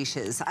morning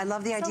quiches. I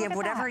love the idea of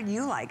whatever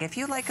you like. If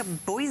you like a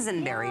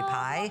boysenberry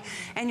pie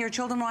and your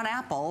children want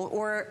apple,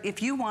 or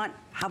if you want,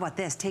 how about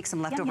this? Take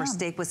some leftover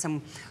steak with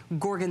some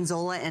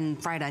gorgonzola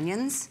and fried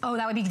onions. Oh,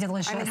 that would be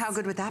delicious. I mean, how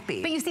good would that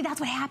be? But you see, that's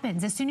what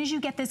happens. As soon as you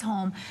get this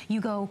home,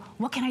 you go,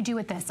 what can I do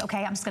with this?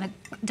 Okay, I'm just gonna,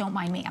 don't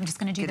mind me. I'm just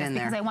gonna do this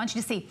because I want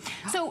you to see.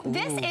 So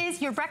this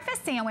is your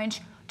breakfast sandwich,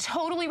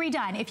 totally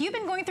redone. If you've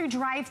been going through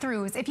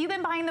drive-thrus, if you've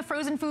been buying the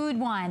frozen food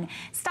one,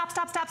 stop.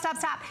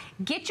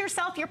 Get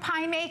yourself your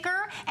pie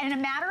maker, and in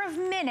a matter of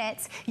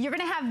minutes, you're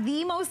gonna have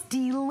the most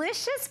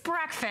delicious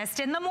breakfast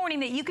in the morning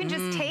that you can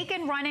just take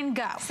and run and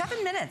go.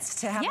 7 minutes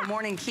to have a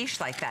morning quiche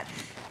like that.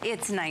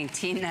 It's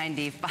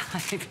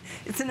 $19.95.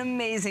 It's an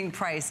amazing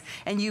price.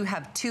 And you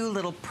have 2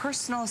 little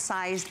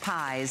personal-sized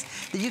pies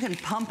that you can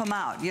pump them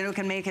out. You know,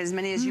 can make as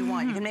many as you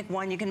want. You can make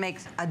 1, you can make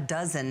a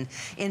dozen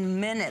in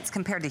minutes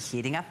compared to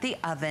heating up the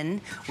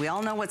oven. We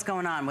all know what's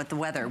going on with the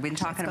weather. We've been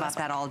talking about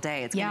that all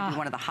day. It's going to be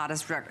one of the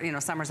hottest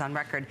summers on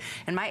record.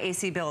 And my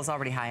AC bill is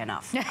already high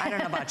enough. I don't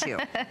know about you.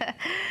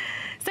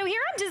 So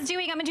here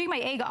I'm doing my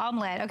egg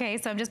omelet. Okay,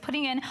 so I'm just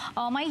putting in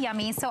all my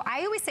yummies. So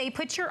I always say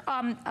put your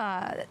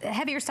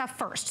heavier stuff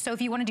first. So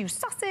if you want to do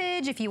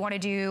sausage, if you want to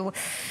do,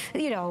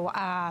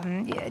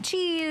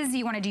 cheese,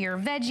 you want to do your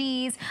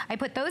veggies, I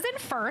put those in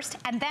first,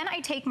 and then I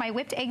take my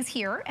whipped eggs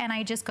here and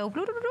I just go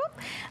bloop, bloop,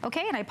 bloop,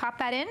 okay, and I pop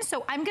that in.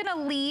 So I'm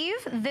gonna leave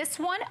this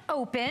one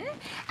open,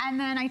 and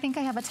then I think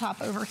I have a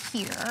top over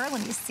here.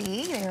 Let me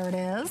see, there it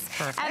is.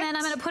 Perfect. And then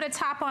I'm gonna put a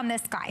top on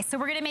this guy. So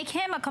we're gonna make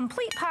him a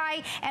complete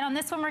pie, and on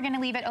this one we're gonna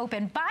leave it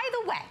open. By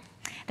the way,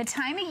 the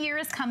time of year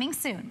is coming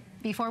soon.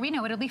 Before we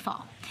know it, it'll be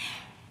fall.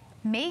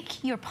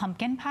 Make your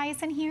pumpkin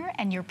pies in here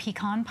and your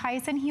pecan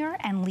pies in here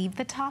and leave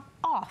the top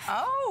off.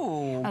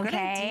 Oh, good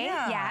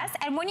idea. Yes,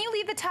 and when you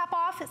leave the top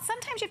off,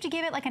 sometimes you have to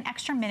give it like an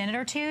extra minute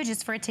or 2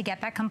 just for it to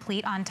get that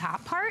complete on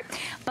top part.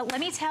 But let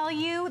me tell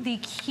you, the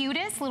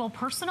cutest little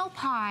personal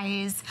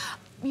pies.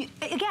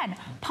 Again,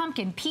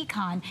 pumpkin,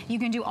 pecan, you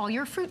can do all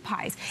your fruit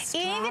pies.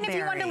 Even if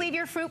you want to leave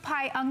your fruit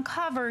pie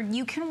uncovered,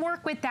 you can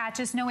work with that.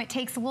 Just know it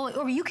takes a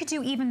little, or you could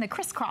do even the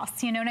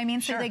crisscross, you know what I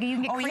mean? So like you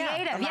can get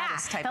creative.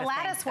 The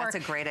lattice work.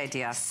 That's a great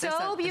idea.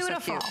 So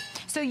beautiful.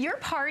 So your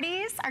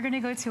parties are going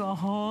to go to a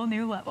whole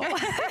new level.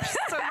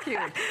 So cute.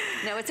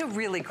 No, it's a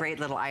really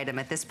great little item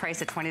at this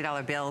price, a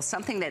 $20 bill,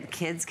 something that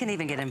kids can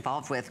even get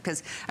involved with.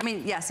 Because, I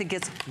mean, yes, it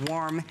gets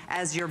warm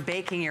as you're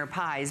baking your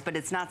pies, but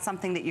it's not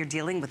something that you're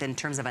dealing with in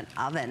terms of an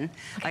oven.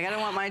 Like, I don't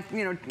want my,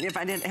 if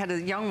I had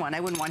a young one, I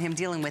wouldn't want him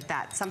dealing with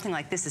that. Something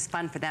like this is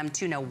fun for them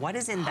to know what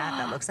is in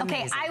that looks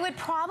amazing. Okay, I would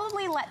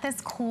probably let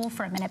this cool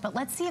for a minute, but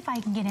let's see if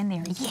I can get in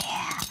there.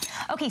 Yeah.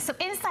 Okay, so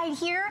inside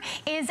here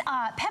is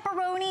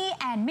pepperoni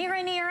and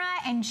marinara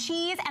and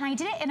cheese, and I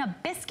did it in a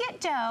biscuit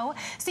dough.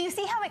 So you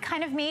see how it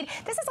kind of made,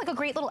 this is like a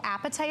great little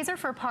appetizer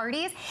for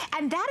parties.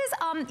 And that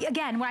is,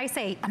 again, what I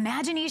say,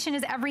 imagination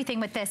is everything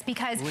with this,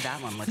 because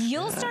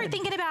you'll start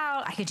thinking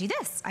about, I could do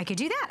this, I could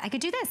do that, I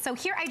could do this. So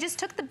here I just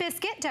took the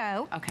biscuit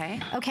dough.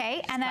 Okay.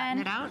 Okay, and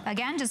then,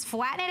 again, just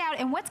flatten it out.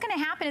 And what's gonna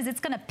happen is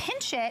it's gonna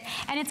pinch it,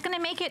 and it's gonna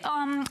make it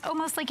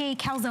almost like a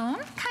calzone,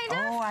 kind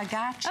of. Oh, I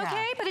gotcha.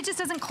 Okay, but it just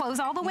doesn't close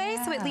all the way,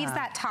 so it leaves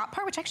that top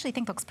part, which I actually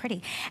think looks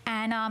pretty.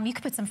 And you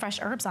could put some fresh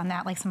herbs on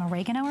that, like some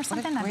oregano or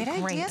something. What a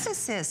great idea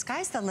this is.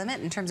 Sky's the limit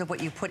in terms of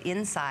what you put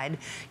inside.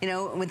 You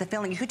know, with the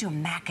filling, you could do a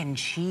mac and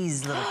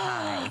cheese little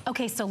pie.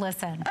 Okay, so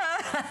listen.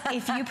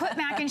 If you put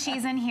mac and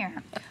cheese in here,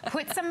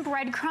 put some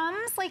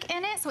breadcrumbs like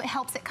in it, so it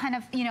helps it kind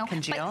of,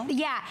 congeal?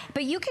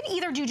 But you can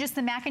either do just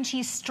the mac and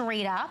cheese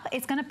straight up.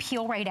 It's gonna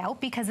peel right out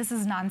because this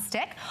is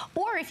non-stick.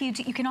 Or if you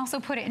can also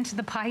put it into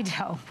the pie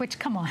dough, which,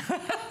 come on.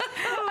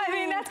 I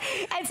mean, that's,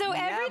 and so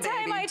every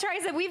time I try,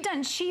 so we've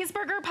done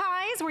cheeseburger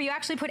pies where you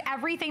actually put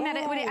everything that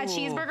a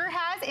cheeseburger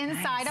has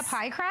inside a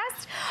pie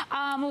crust.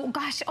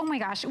 Oh my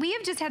gosh, we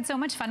have just had so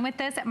much fun with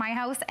this at my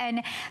house.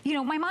 And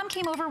my mom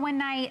came over one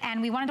night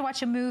and we wanted to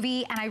watch a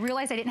movie, and I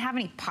realized I didn't have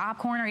any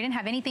popcorn or I didn't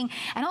have anything.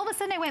 And all of a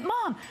sudden I went,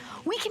 Mom,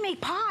 we can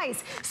make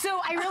pies. So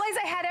I realized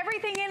I had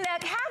everything in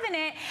that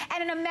cabinet,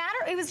 and in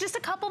it was just a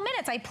couple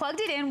minutes. I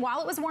plugged it in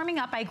while it was warming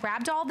up. I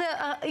grabbed all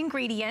the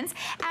ingredients,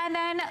 and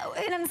then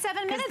in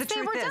 7 minutes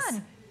they were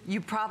done. You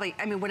probably,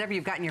 I mean, whatever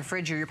you've got in your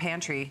fridge or your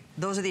pantry,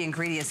 those are the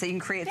ingredients, so you can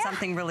create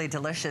something really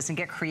delicious and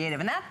get creative.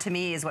 And that, to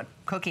me, is what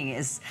cooking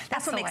is.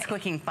 That's what makes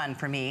cooking fun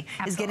for me,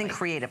 is getting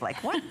creative.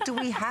 Like, what do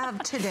we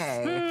have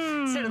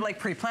today? Instead of like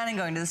pre-planning,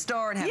 going to the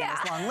store and having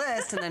this long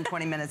list, and then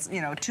 20 minutes,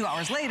 2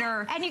 hours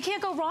later. And you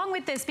can't go wrong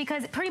with this,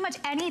 because pretty much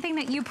anything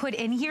that you put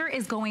in here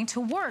is going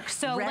to work.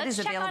 So let's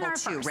check on our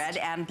first. Red is available too, red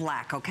and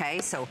black, okay?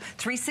 So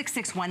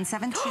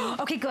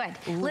 366172. Okay, good.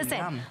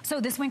 Listen,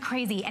 so this went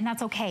crazy, and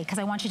that's okay, because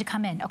I want you to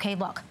come in. Okay,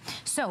 look.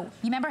 So, you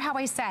remember how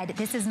I said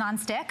this is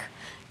non-stick?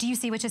 Do you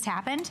see what just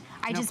happened?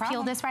 I just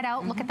peeled this right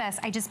out. Look at this.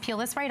 I just peel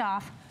this right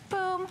off.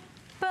 Boom,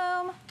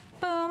 boom,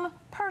 boom.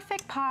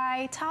 Perfect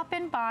pie, top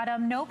and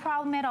bottom, no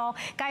problem at all.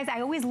 Guys,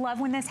 I always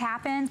love when this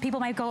happens. People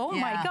might go, oh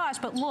my gosh,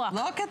 but look.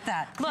 Look at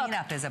that.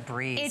 Cleanup is a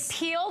breeze. It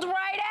peeled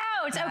right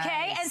out,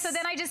 okay? And so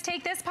then I just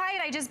take this pie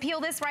and I just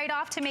peel this right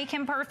off to make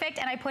him perfect,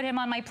 and I put him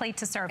on my plate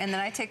to serve. And then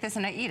I take this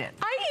and I eat it.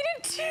 I eat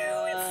it too.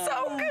 It's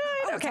so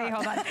good. Okay,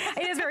 hold on.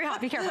 It is very hot.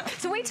 Be careful.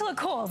 So wait till it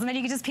cools, and then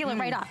you can just peel it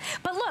right off.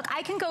 But look,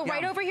 I can go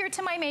right over here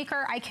to my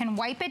maker. I can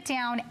wipe it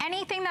down.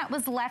 Anything that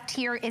was left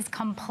here is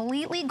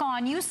completely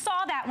gone. You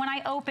saw that when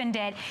I opened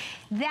it.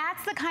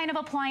 That's the kind of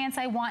appliance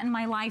I want in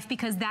my life,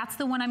 because that's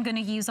the one I'm going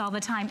to use all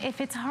the time.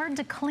 If it's hard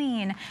to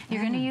clean,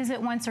 you're going to use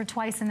it once or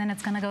twice, and then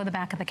it's going to go to the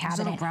back of the cabinet.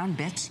 This little brown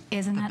bit.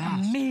 Isn't that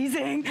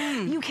amazing?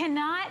 You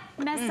cannot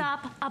mess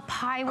up a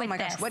pie with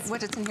this. Oh my gosh,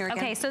 what is in here again?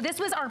 Okay, so this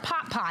was our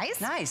pot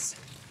pies. Nice.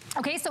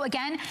 Okay, so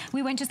again,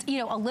 we went just,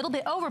 a little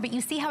bit over, but you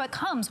see how it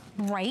comes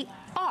right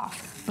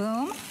off.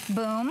 Boom,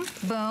 boom,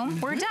 boom.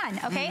 We're done,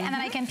 okay? And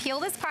then I can peel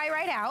this pie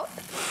right out.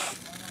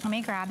 Let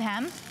me grab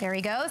him. There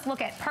he goes.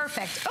 Look at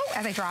perfect. Oh,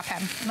 as I drop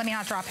him. Let me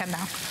not drop him though.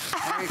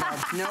 There you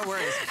go. No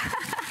worries.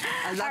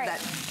 I love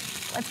that.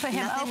 Let's put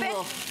him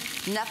open.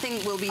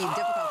 Nothing will be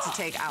difficult to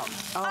take out.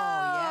 Oh,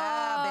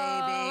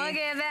 yeah, baby.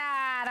 Look at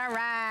that. All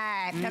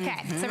right.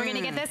 Okay, so we're gonna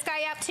get this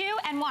guy up too,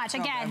 and watch,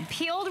 again,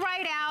 peeled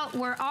right out.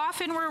 We're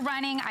off and we're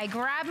running. I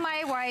grab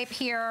my wipe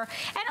here,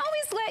 and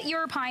always let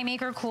your pie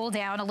maker cool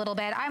down a little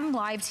bit. I'm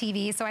live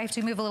TV, so I have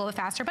to move a little bit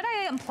faster, but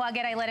I unplug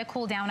it, I let it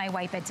cool down, I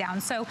wipe it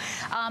down. So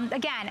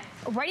again,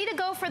 ready to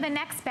go for the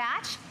next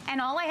batch, and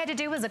all I had to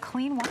do was a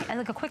clean wipe,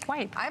 like a quick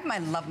wipe.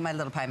 love my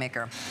little pie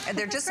maker.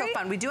 They're just so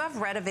fun. We do have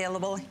red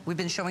available. We've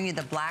been showing you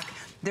the black.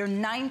 They're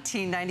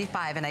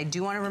 $19.95, and I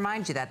do want to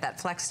remind you that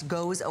flex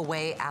goes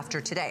away after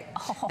today.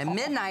 At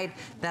midnight,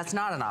 that's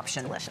not an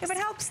option. Delicious. If it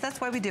helps, that's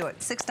why we do it.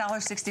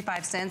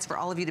 $6.65 for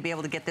all of you to be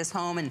able to get this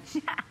home, and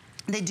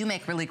they do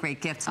make really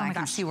great gifts, and I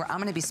can see where I'm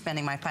going to be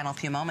spending my final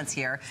few moments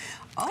here.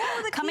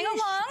 Oh, the coming quiche.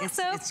 along. It's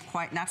not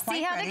quite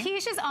see how ready. the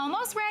quiche is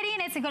almost ready,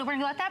 and we're going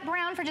to let that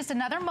brown for just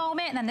another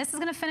moment, and then this is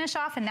going to finish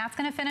off, and that's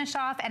going to finish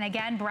off. And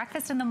again,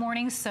 breakfast in the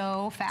morning,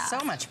 so fast.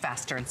 So much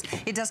faster.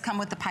 It does come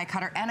with the pie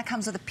cutter, and it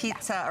comes with a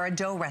pizza or a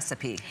dough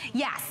recipe.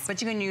 Yes. But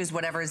you can use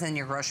whatever is in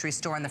your grocery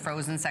store in the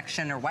frozen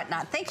section or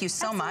whatnot. Thank you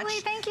so much.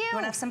 Thank you. You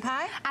want to have some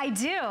pie? I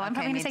do. I'm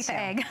probably going to take the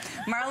egg.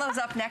 Marlo's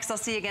up next. I'll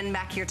see you again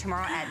back here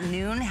tomorrow at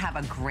noon. Have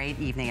a great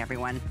evening,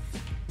 everyone.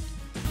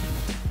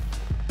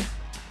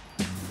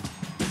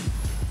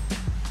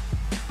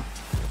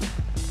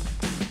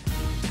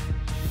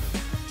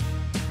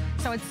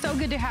 So it's so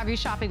good to have you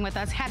shopping with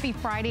us. Happy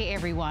Friday,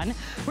 everyone.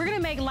 We're gonna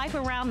make life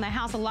around the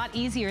house a lot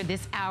easier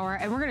this hour,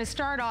 and we're gonna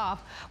start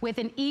off with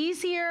an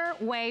easier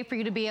way for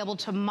you to be able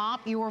to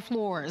mop your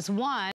floors. One,